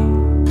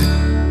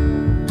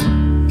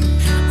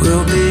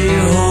 We'll be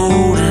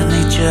holding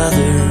each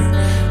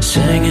other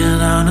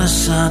singing on a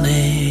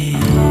sunny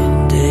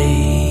day.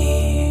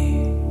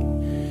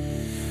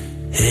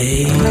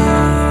 Hey.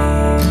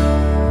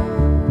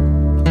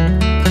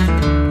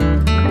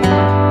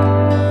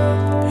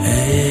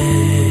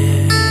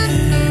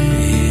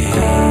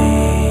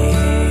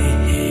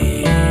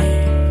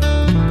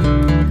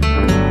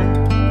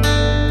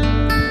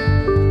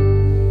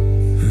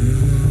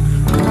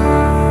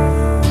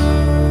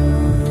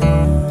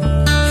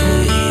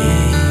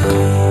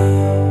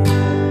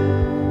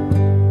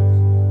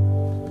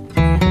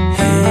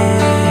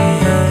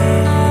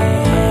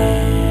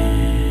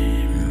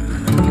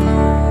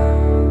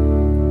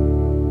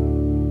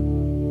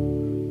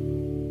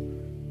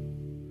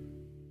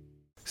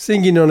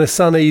 Singing on a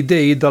Sunny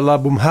Day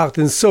dall'album Heart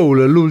and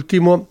Soul,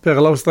 l'ultimo per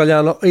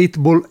l'australiano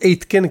 8-Ball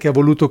Aitken, che ha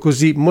voluto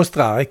così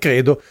mostrare,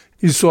 credo,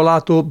 il suo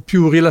lato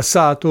più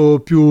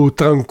rilassato, più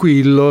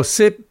tranquillo.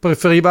 Se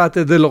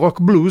preferivate del rock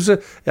blues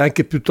e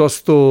anche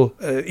piuttosto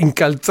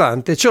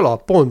incalzante, ce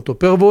l'ho pronto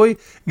per voi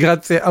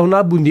grazie a un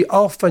album di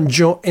Orphan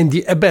Joe and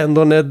the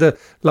Abandoned,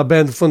 la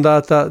band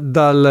fondata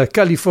dal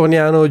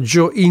californiano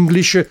Joe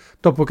English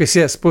dopo che si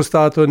è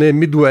spostato nel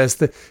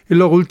Midwest. Il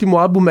loro ultimo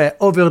album è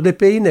Over the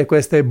Pain e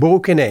questa è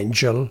Broken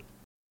Angel.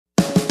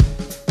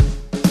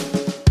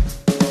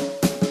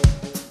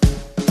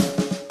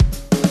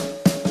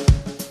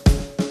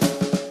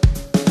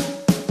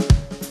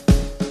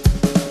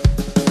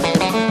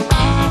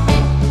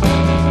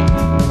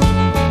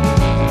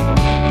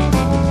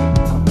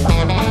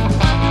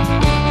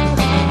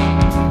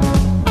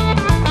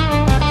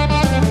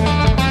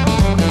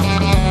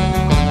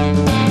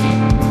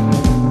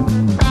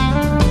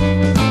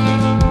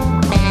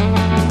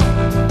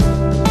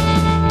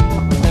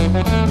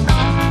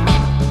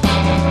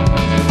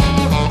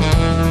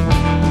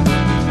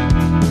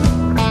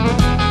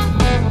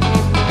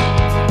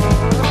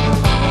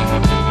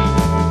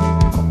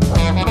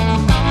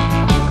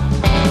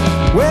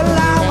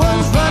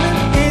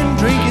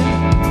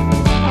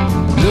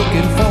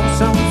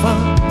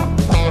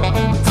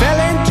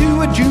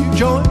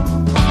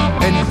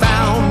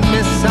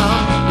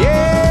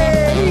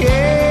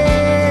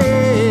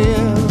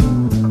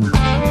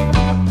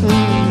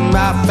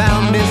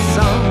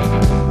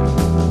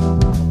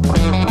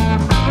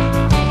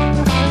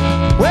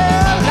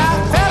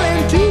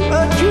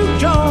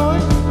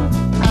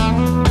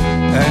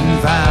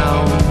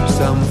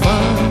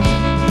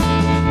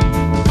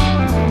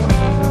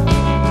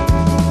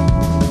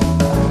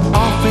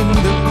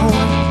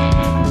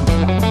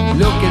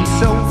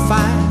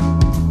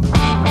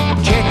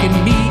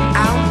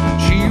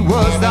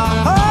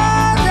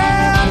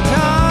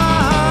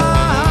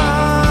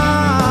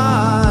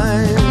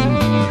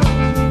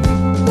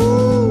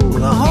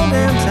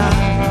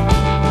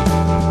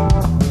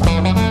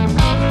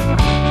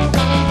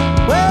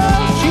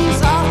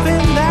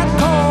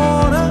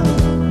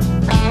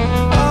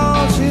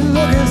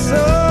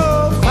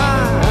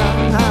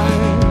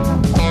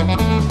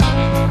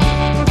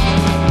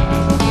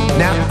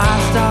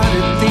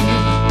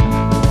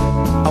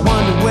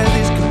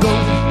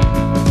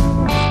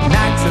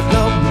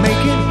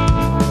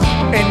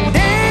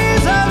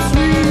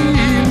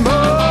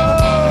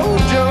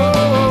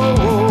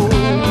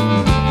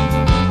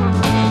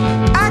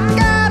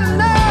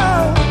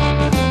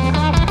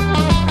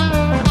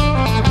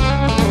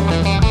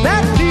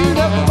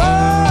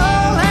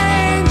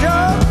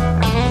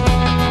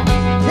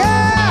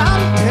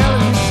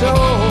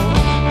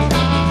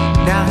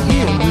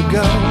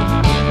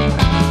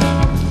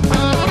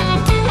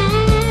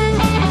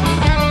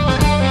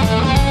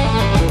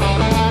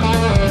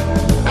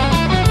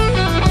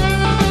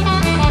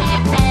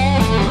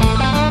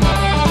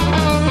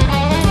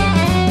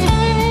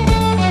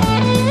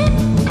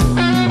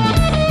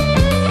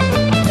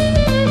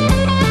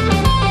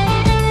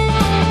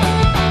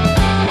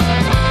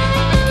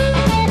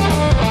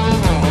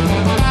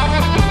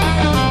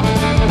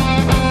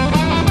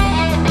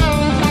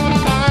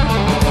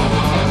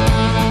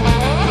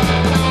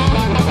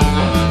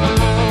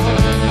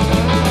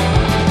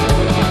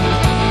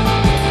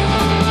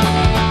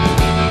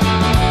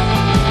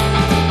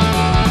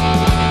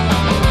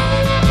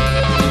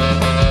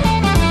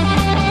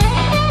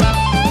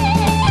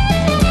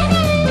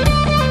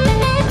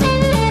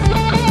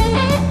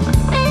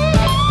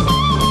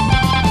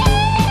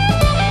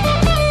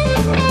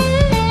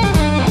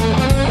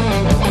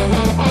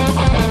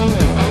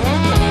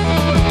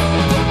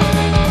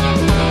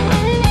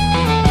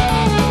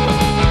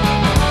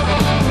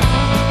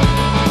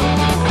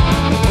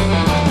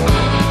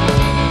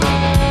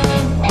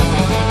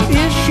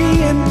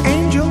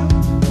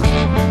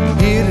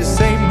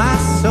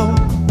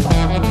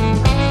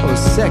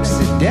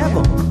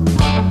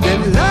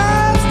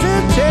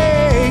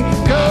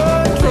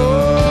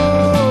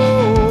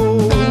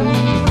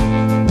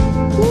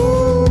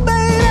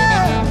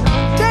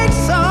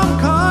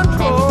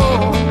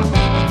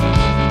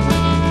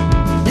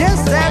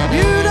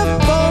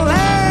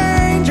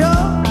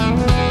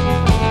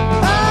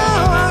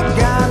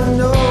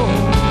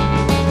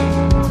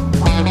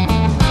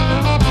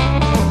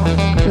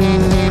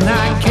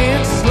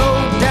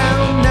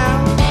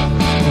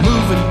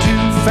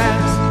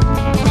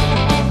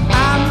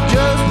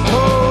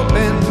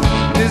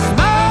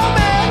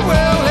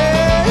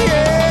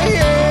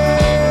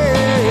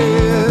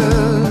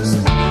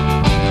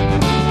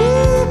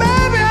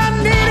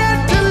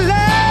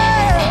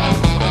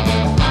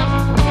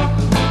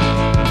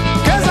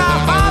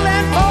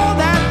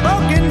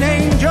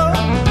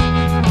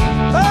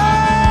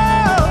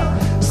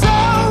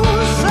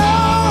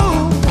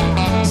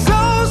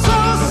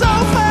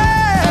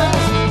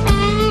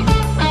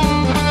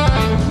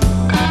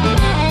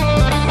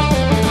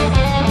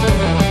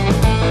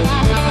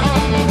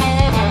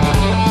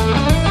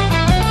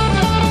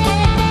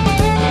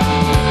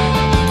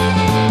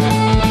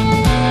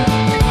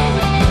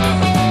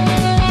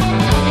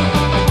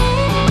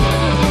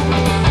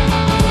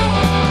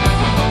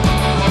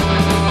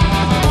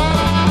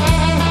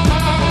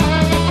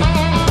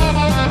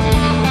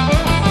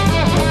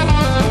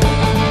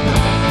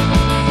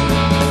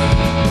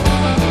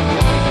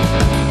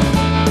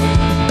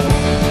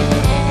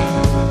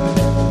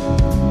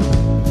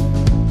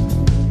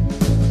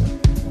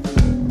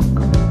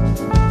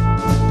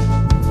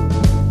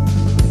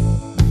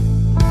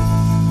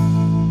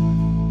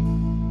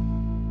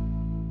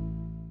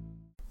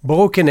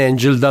 Broken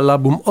Angel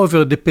dall'album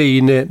Over the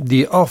Pain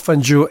di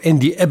Orphan Joe and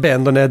the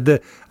Abandoned.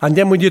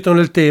 Andiamo indietro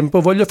nel tempo,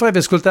 voglio farvi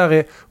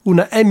ascoltare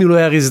una Emmylou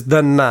Harris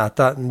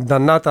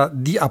dannata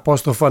di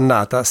apostrofo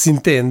annata, si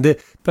intende,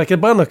 perché il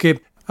brano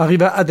che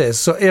arriva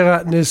adesso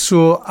era nel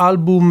suo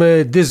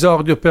album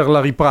d'esordio per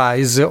la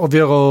Reprise,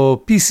 ovvero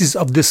Pieces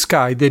of the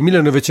Sky del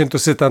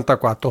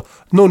 1974,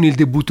 non il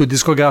debutto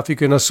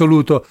discografico in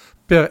assoluto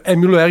per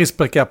Emmylou Harris,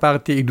 perché a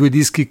parte i 2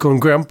 dischi con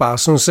Graham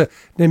Parsons,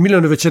 nel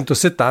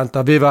 1970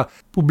 aveva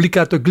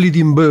pubblicato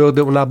Gliding Bird,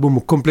 un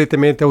album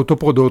completamente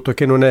autoprodotto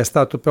che non è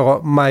stato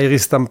però mai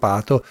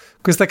ristampato.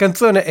 Questa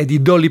canzone è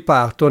di Dolly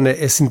Parton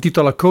e si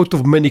intitola Coat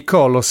of Many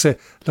Colors,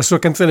 la sua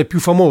canzone più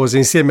famosa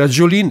insieme a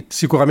Jolene,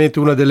 sicuramente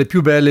una delle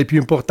più belle e più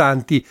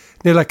importanti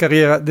nella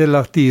carriera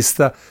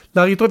dell'artista.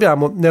 La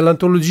ritroviamo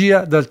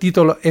nell'antologia dal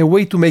titolo A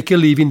Way to Make a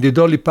Living di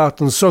Dolly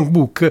Parton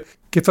Songbook,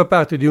 che fa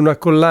parte di una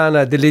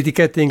collana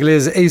dell'etichetta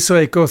inglese Ace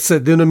Records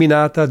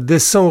denominata The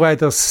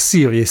Songwriters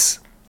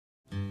Series.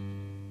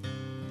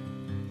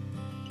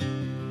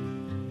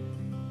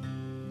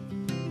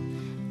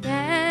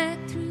 Back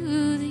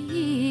through the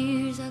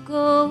years I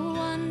go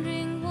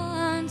wandering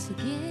once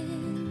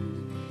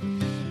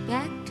again,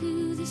 back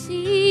to the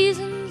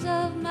seasons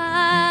of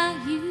my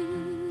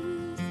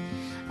youth.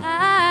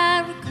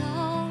 I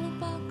recall a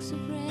box of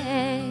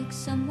rags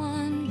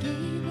someone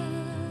gave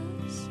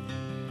us,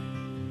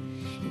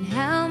 and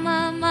how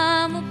my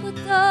mama put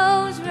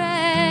those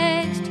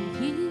rags to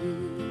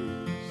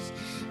use.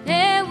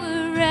 There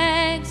were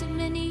rags of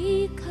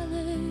many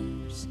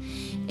colors,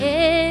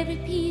 every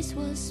piece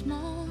was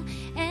small,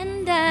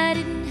 and I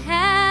didn't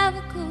have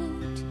a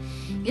coat,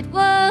 it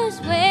was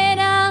way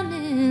down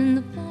in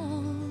the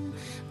fall.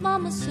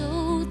 Mama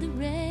sewed the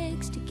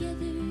rags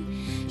together,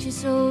 she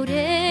sewed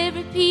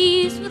every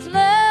piece with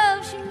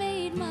love, she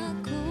made my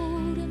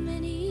coat of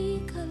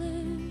many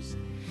colors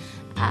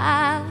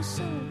I was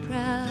so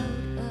proud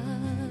of.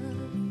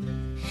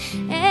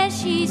 As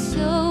she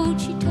sewed,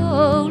 she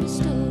told a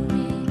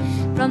story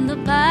from the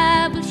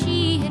Bible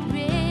she had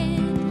read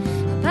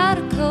about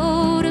a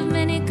coat of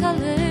many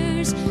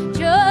colors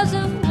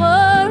Joseph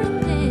wore,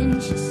 and then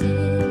she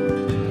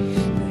said,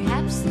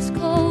 perhaps this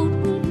coat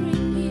will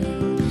bring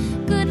you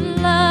good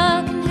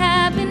luck and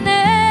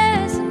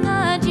happiness, and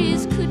I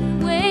just couldn't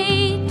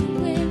wait to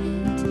wear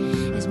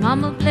it as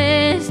Mama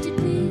blessed it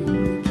with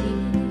a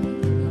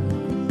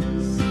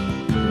kiss.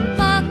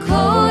 My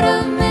coat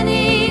of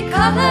many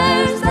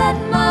colors that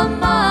my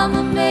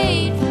mama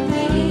made for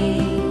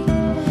me,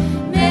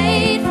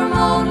 made from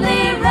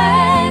only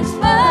rags,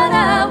 but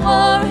I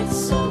wore it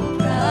so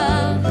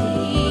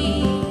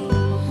proudly.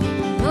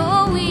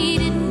 Though we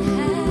didn't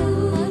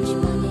have much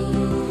money,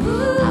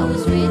 I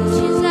was rich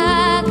as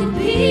I could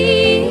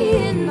be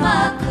in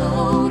my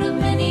coat of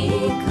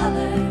many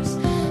colors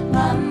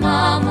my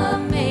mama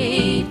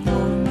made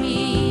for me.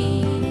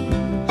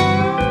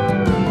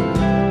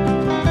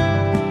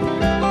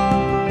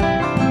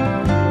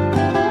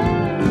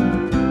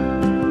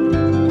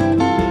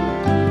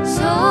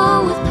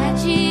 So with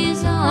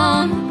patches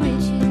on the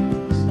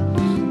bridges,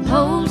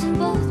 holes in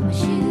both my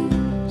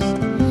shoes,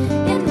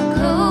 in the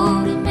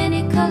coat of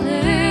many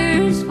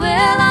colors,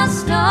 well, I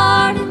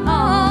started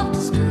off to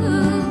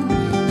school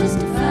just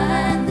to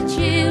find the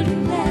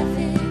children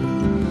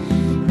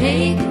laughing,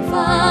 making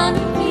fun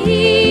of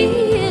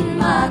me in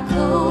my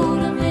coat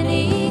of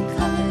many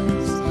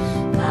colors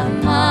my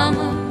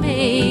mama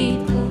made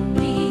for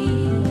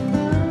me.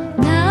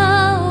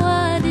 Now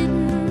I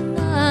didn't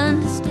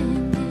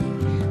understand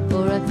it,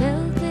 for I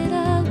felt that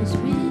I was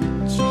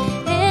rich,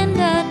 and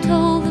I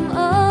told them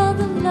of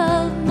the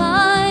love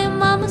my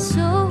mama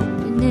sewed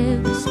in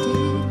every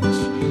stitch,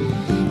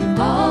 and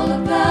all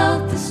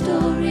about the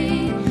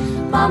story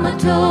Mama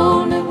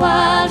told me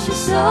while she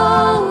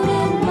sewed,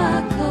 and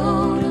my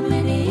coat of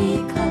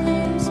many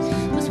colors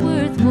was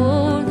worth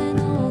more than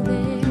all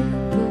their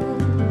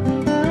gold.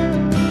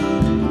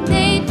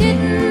 They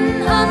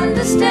didn't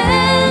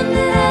understand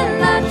it,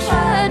 and I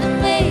tried to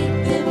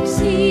make them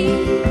see.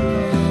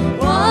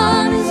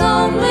 One is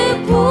only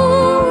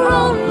poor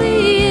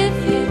only if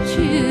you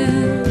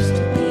choose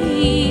to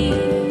be.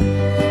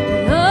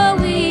 No,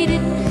 we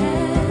didn't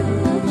have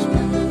much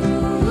money,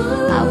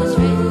 I was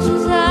rich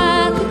as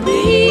I could be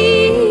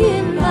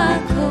in my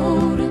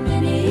coat of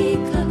many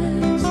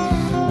colors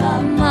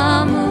my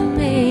mama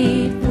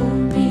made for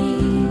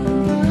me.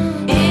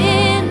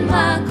 In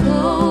my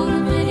coat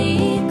of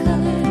many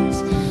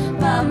colors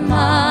my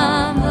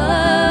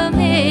mama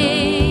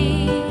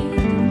made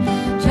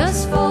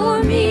just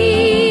for me.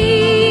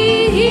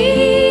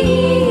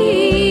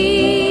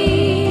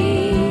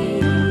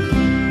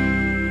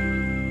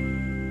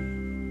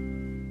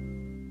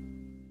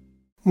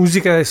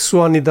 Musica e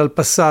suoni dal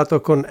passato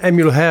con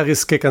Emmylou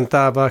Harris che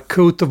cantava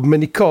Coat of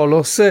Many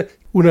Colors,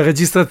 una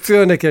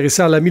registrazione che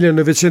risale al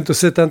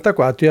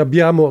 1974 e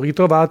abbiamo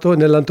ritrovato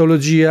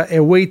nell'antologia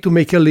A Way to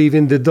Make a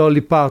Living The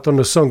Dolly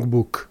Parton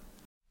Songbook.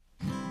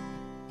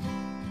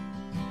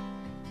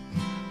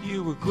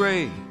 You were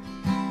great,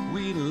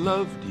 we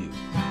loved you.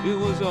 It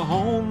was a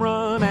home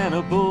run and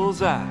a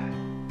bullseye.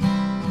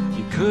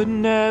 You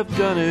couldn't have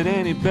done it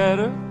any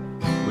better.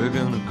 We're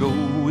gonna go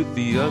with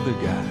the other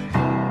guy.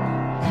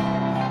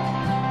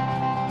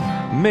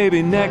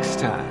 Maybe next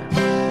time,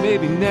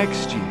 maybe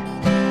next year.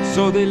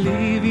 So they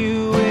leave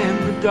you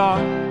in the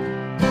dark.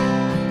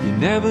 You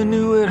never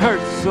knew it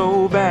hurt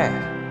so bad,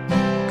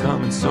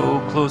 coming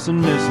so close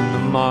and missing the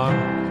mark.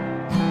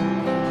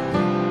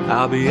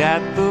 I'll be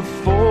at the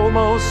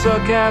Formosa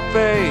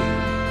Cafe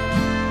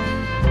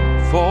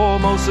for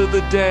most of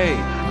the day.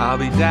 I'll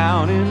be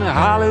down in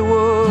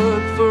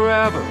Hollywood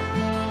forever,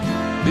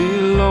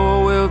 below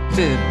a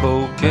wilted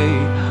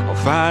bouquet. I'll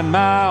find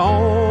my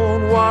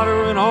own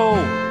watering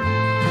hole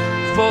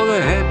for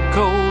the head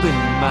cold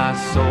in my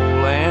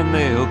soul, and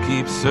they'll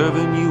keep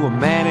serving you a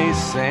mayonnaise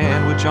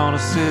sandwich on a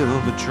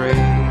silver tray.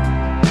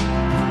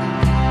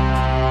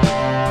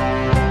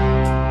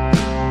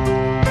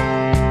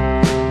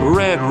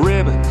 Red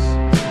ribbons,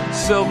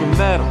 silver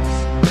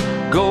medals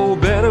go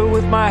better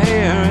with my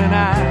hair, and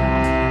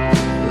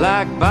I,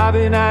 like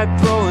Bobby Knight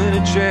throwing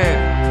a chair,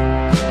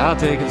 I'll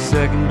take a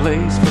second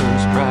place,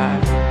 first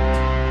prize.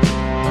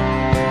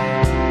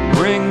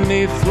 Bring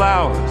me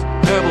flowers,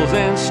 pebbles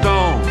and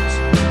stones,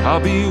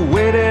 I'll be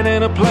waiting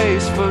in a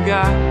place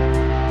forgot.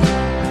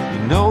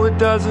 You know it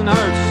doesn't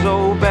hurt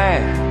so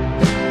bad,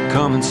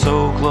 coming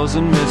so close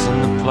and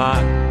missing the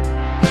plot.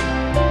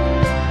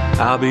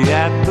 I'll be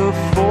at the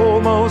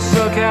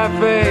Formosa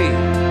Cafe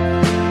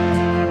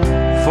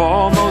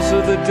for most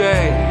of the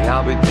day.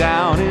 I'll be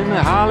down in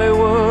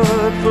Hollywood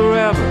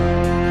forever,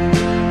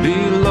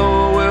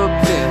 below a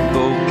wilted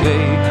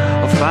bouquet.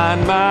 I'll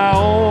find my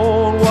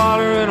own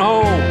watering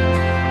hole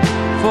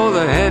for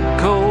the head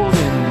cold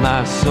in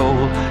my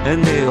soul,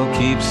 and they'll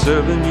keep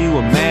serving you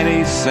a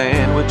mayonnaise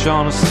sandwich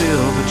on a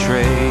silver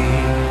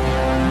tray.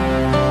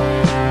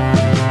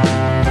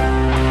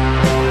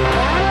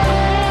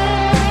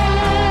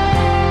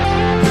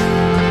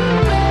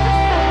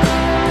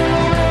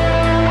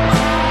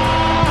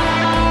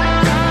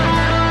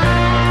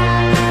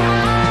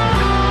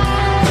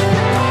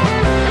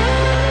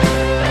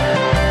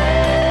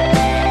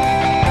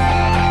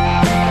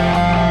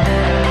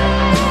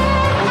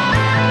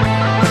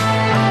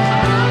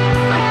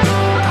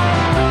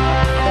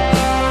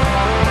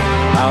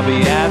 I'll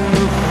be at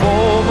the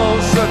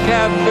Formosa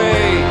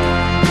Cafe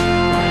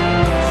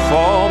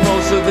for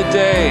most of the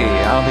day.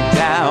 I'll be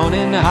down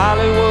in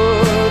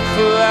Hollywood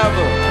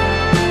forever,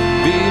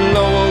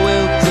 below a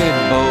wilted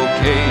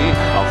bouquet.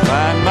 I'll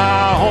find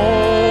my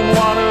own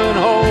watering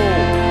hole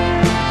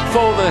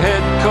for the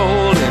head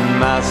cold in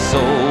my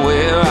soul,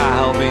 where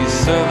I'll be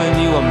serving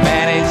you a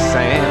mayonnaise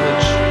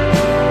sandwich,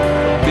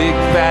 a big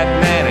fat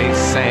mayonnaise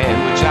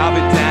sandwich. I'll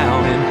be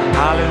down in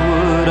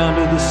Hollywood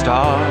under the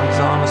stars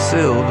on a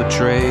silver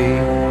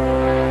tray.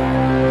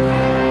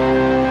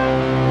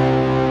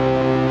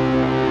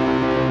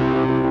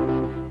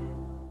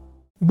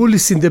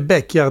 Bullies in the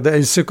Backyard è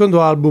il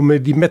secondo album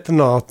di Matt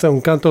North,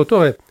 un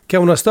cantautore che ha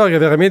una storia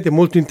veramente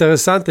molto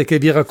interessante che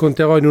vi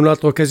racconterò in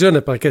un'altra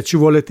occasione, perché ci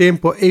vuole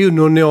tempo e io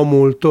non ne ho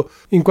molto,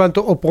 in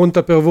quanto ho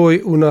pronta per voi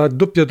una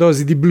doppia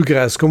dose di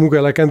bluegrass. Comunque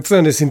la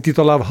canzone si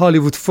intitola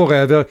Hollywood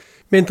Forever,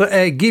 mentre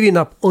è Giving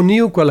Up on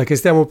You, quella che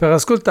stiamo per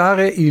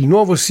ascoltare, il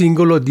nuovo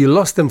singolo di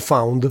Lost and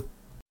Found.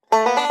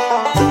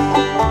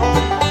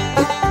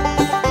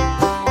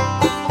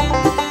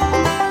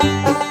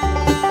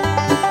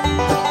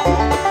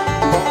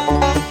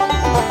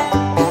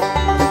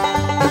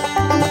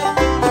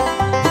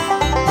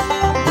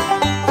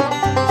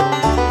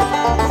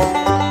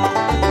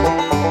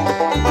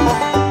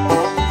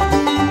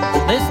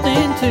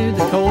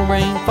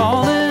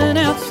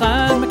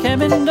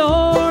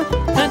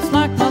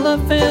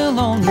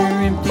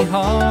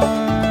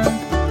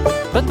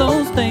 But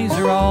those days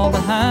are all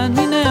behind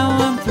me now.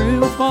 I'm through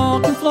with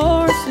walking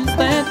floors since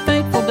that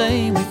fateful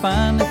day we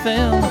finally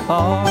fell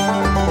apart.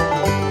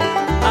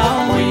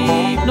 I'll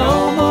weep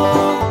no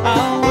more,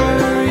 I'll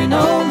worry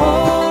no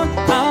more,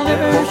 I'll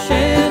never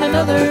shed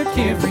another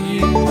tear for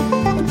you.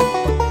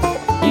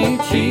 You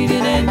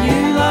cheated and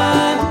you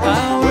lied,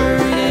 I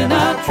worried and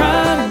I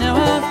tried, now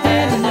I've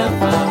had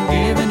enough, I'm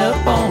giving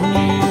up on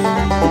you.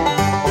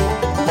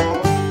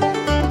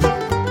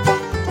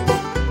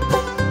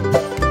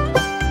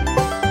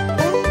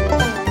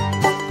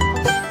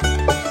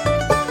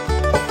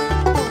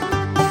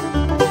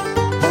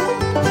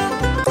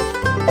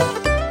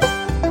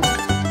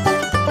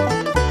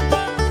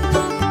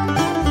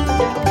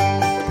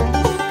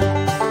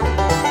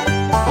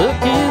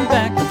 Looking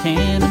back, I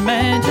can't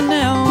imagine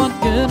now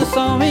what good I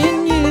saw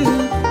in you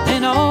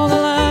and all the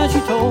lies you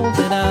told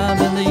that I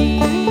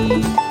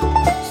believed.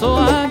 So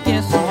I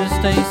guess I'll just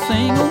stay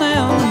single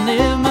now and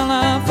live my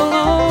life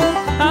alone.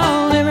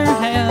 I'll never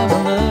have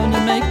a love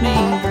to make me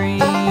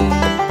breathe.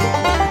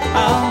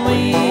 I'll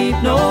weep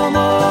no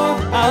more,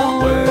 I'll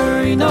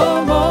worry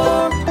no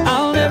more,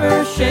 I'll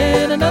never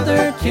shed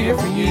another tear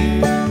for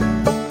you.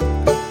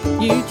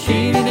 You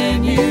cheated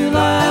and you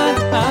lied,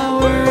 I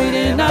worried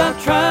and I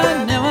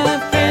tried, now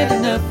I've had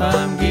enough,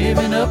 I'm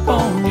giving up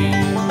on you.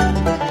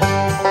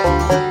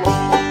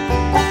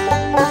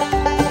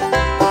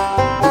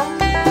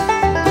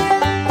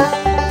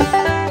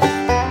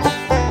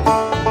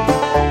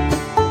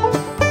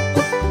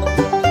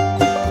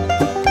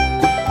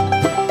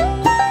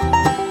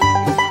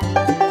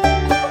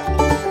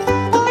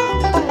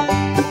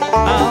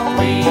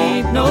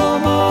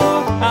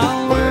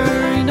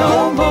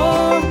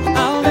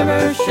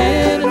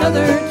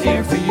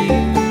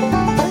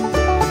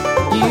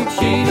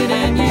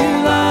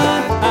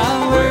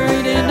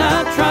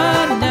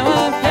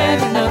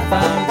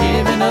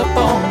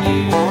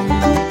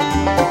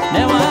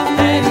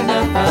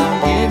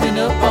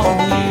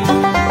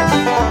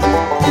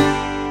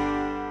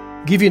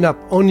 Giving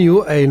Up On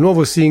You è il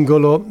nuovo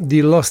singolo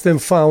di Lost and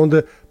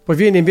Found,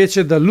 proviene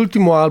invece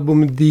dall'ultimo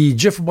album di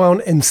Jeff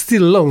Brown and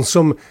Still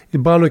Lonesome, il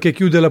brano che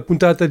chiude la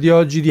puntata di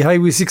oggi di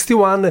Highway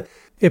 61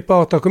 e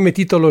porta come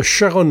titolo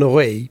Sharon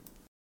Ray.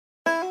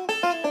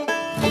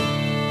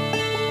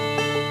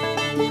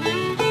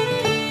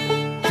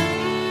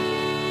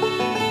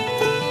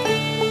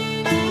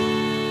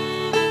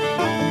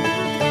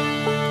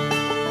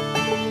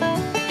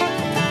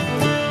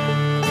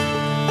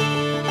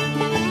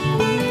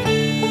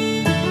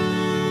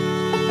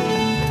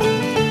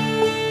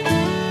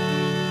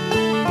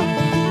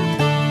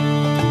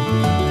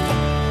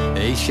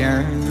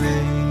 Sharon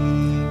Ray,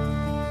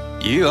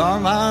 you are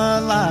my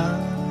life.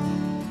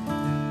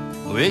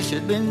 Wish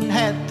I'd been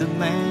half the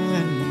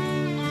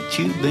man that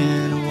you've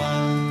been a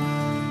while.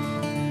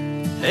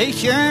 Hey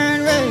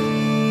Sharon Ray,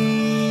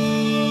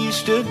 you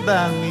stood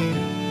by me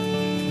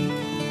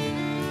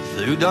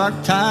through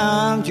dark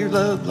times. Your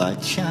love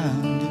light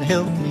shined and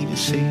helped me to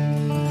see.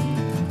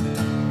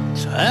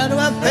 So how do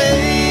I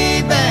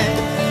pay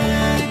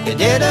back a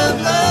debt of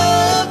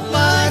love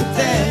like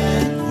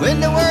that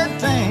when the word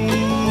things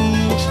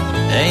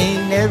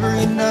ain't never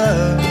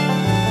enough?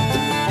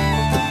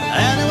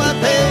 How do I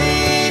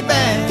pay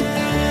back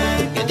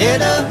a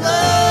debt of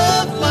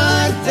love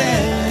like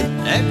that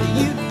after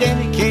you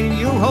dedicated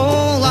your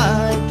whole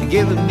life to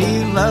giving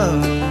me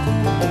love?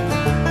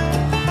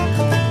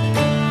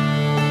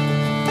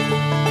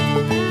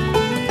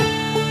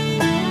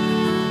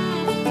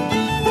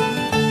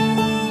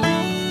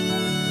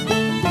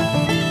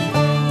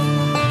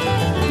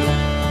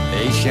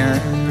 Hey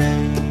Sharon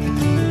Ray,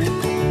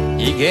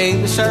 you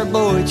gave us our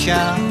boy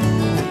child,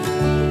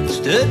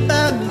 stood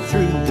by me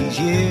through these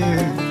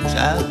years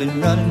I've been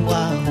running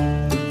wild.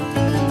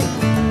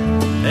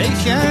 Hey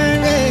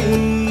Sharon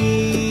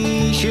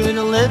Ray, you should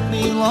have left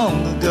me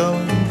long ago.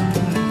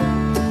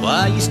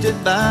 Why you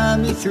stood by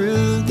me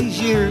through these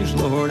years,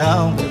 Lord,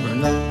 I'll never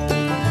know.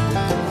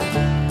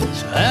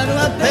 So how do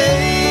I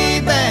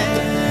pay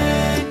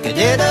back a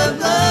debt of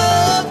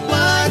love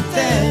like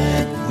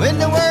that when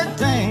the word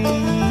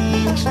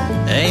things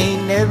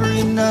ain't never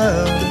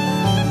enough?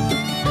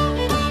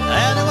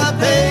 How do I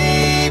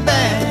pay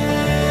back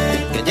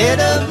a debt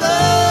of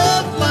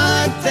love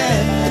like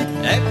that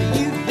after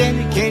you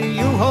dedicated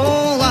your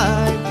whole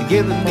life to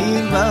giving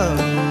me love?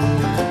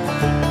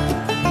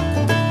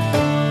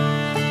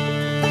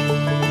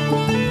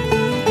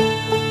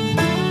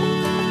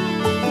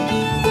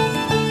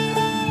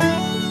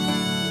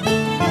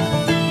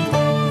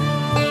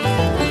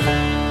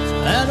 So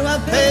how do I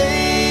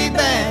pay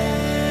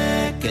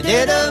back a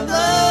debt of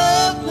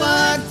love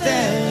like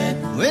that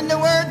when the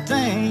word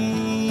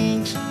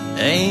things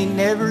ain't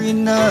never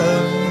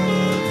enough?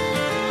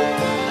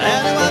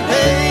 How do I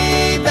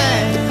pay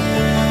back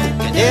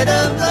a debt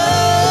of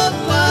love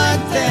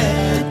like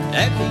that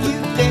after you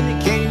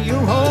dedicated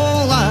your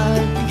whole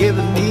life to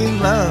giving me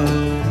love?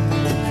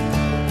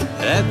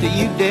 After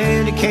you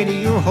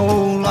dedicated your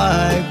whole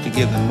life to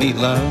giving me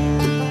love.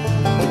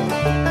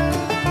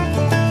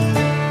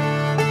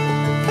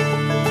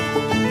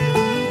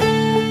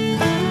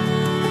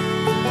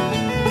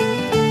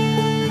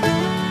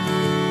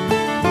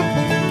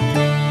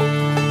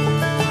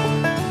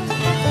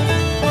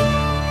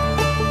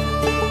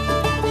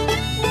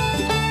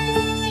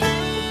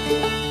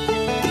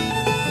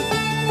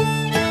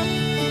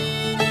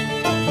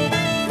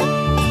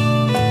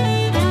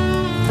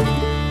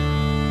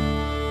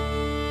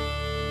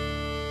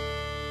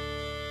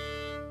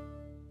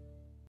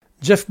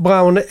 Jeff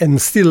Brown and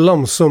Still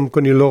Lonesome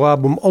con il loro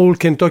album Old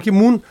Kentucky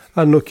Moon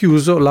hanno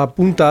chiuso la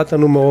puntata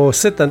numero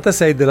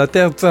 76 della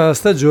terza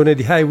stagione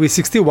di Highway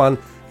 61,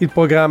 il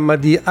programma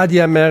di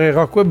ADMR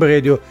Rock Web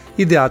Radio,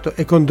 ideato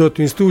e condotto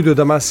in studio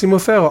da Massimo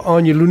Ferro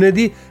ogni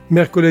lunedì,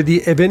 mercoledì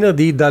e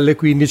venerdì dalle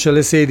 15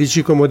 alle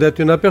 16, come ho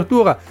detto in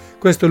apertura.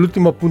 Questo è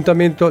l'ultimo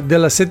appuntamento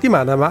della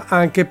settimana, ma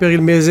anche per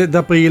il mese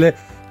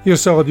d'aprile. Io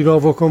sarò di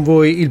nuovo con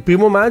voi il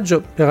 1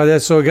 maggio. Per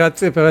adesso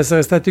grazie per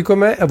essere stati con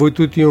me, a voi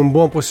tutti un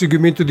buon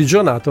proseguimento di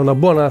giornata, una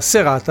buona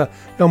serata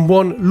e un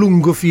buon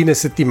lungo fine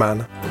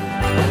settimana.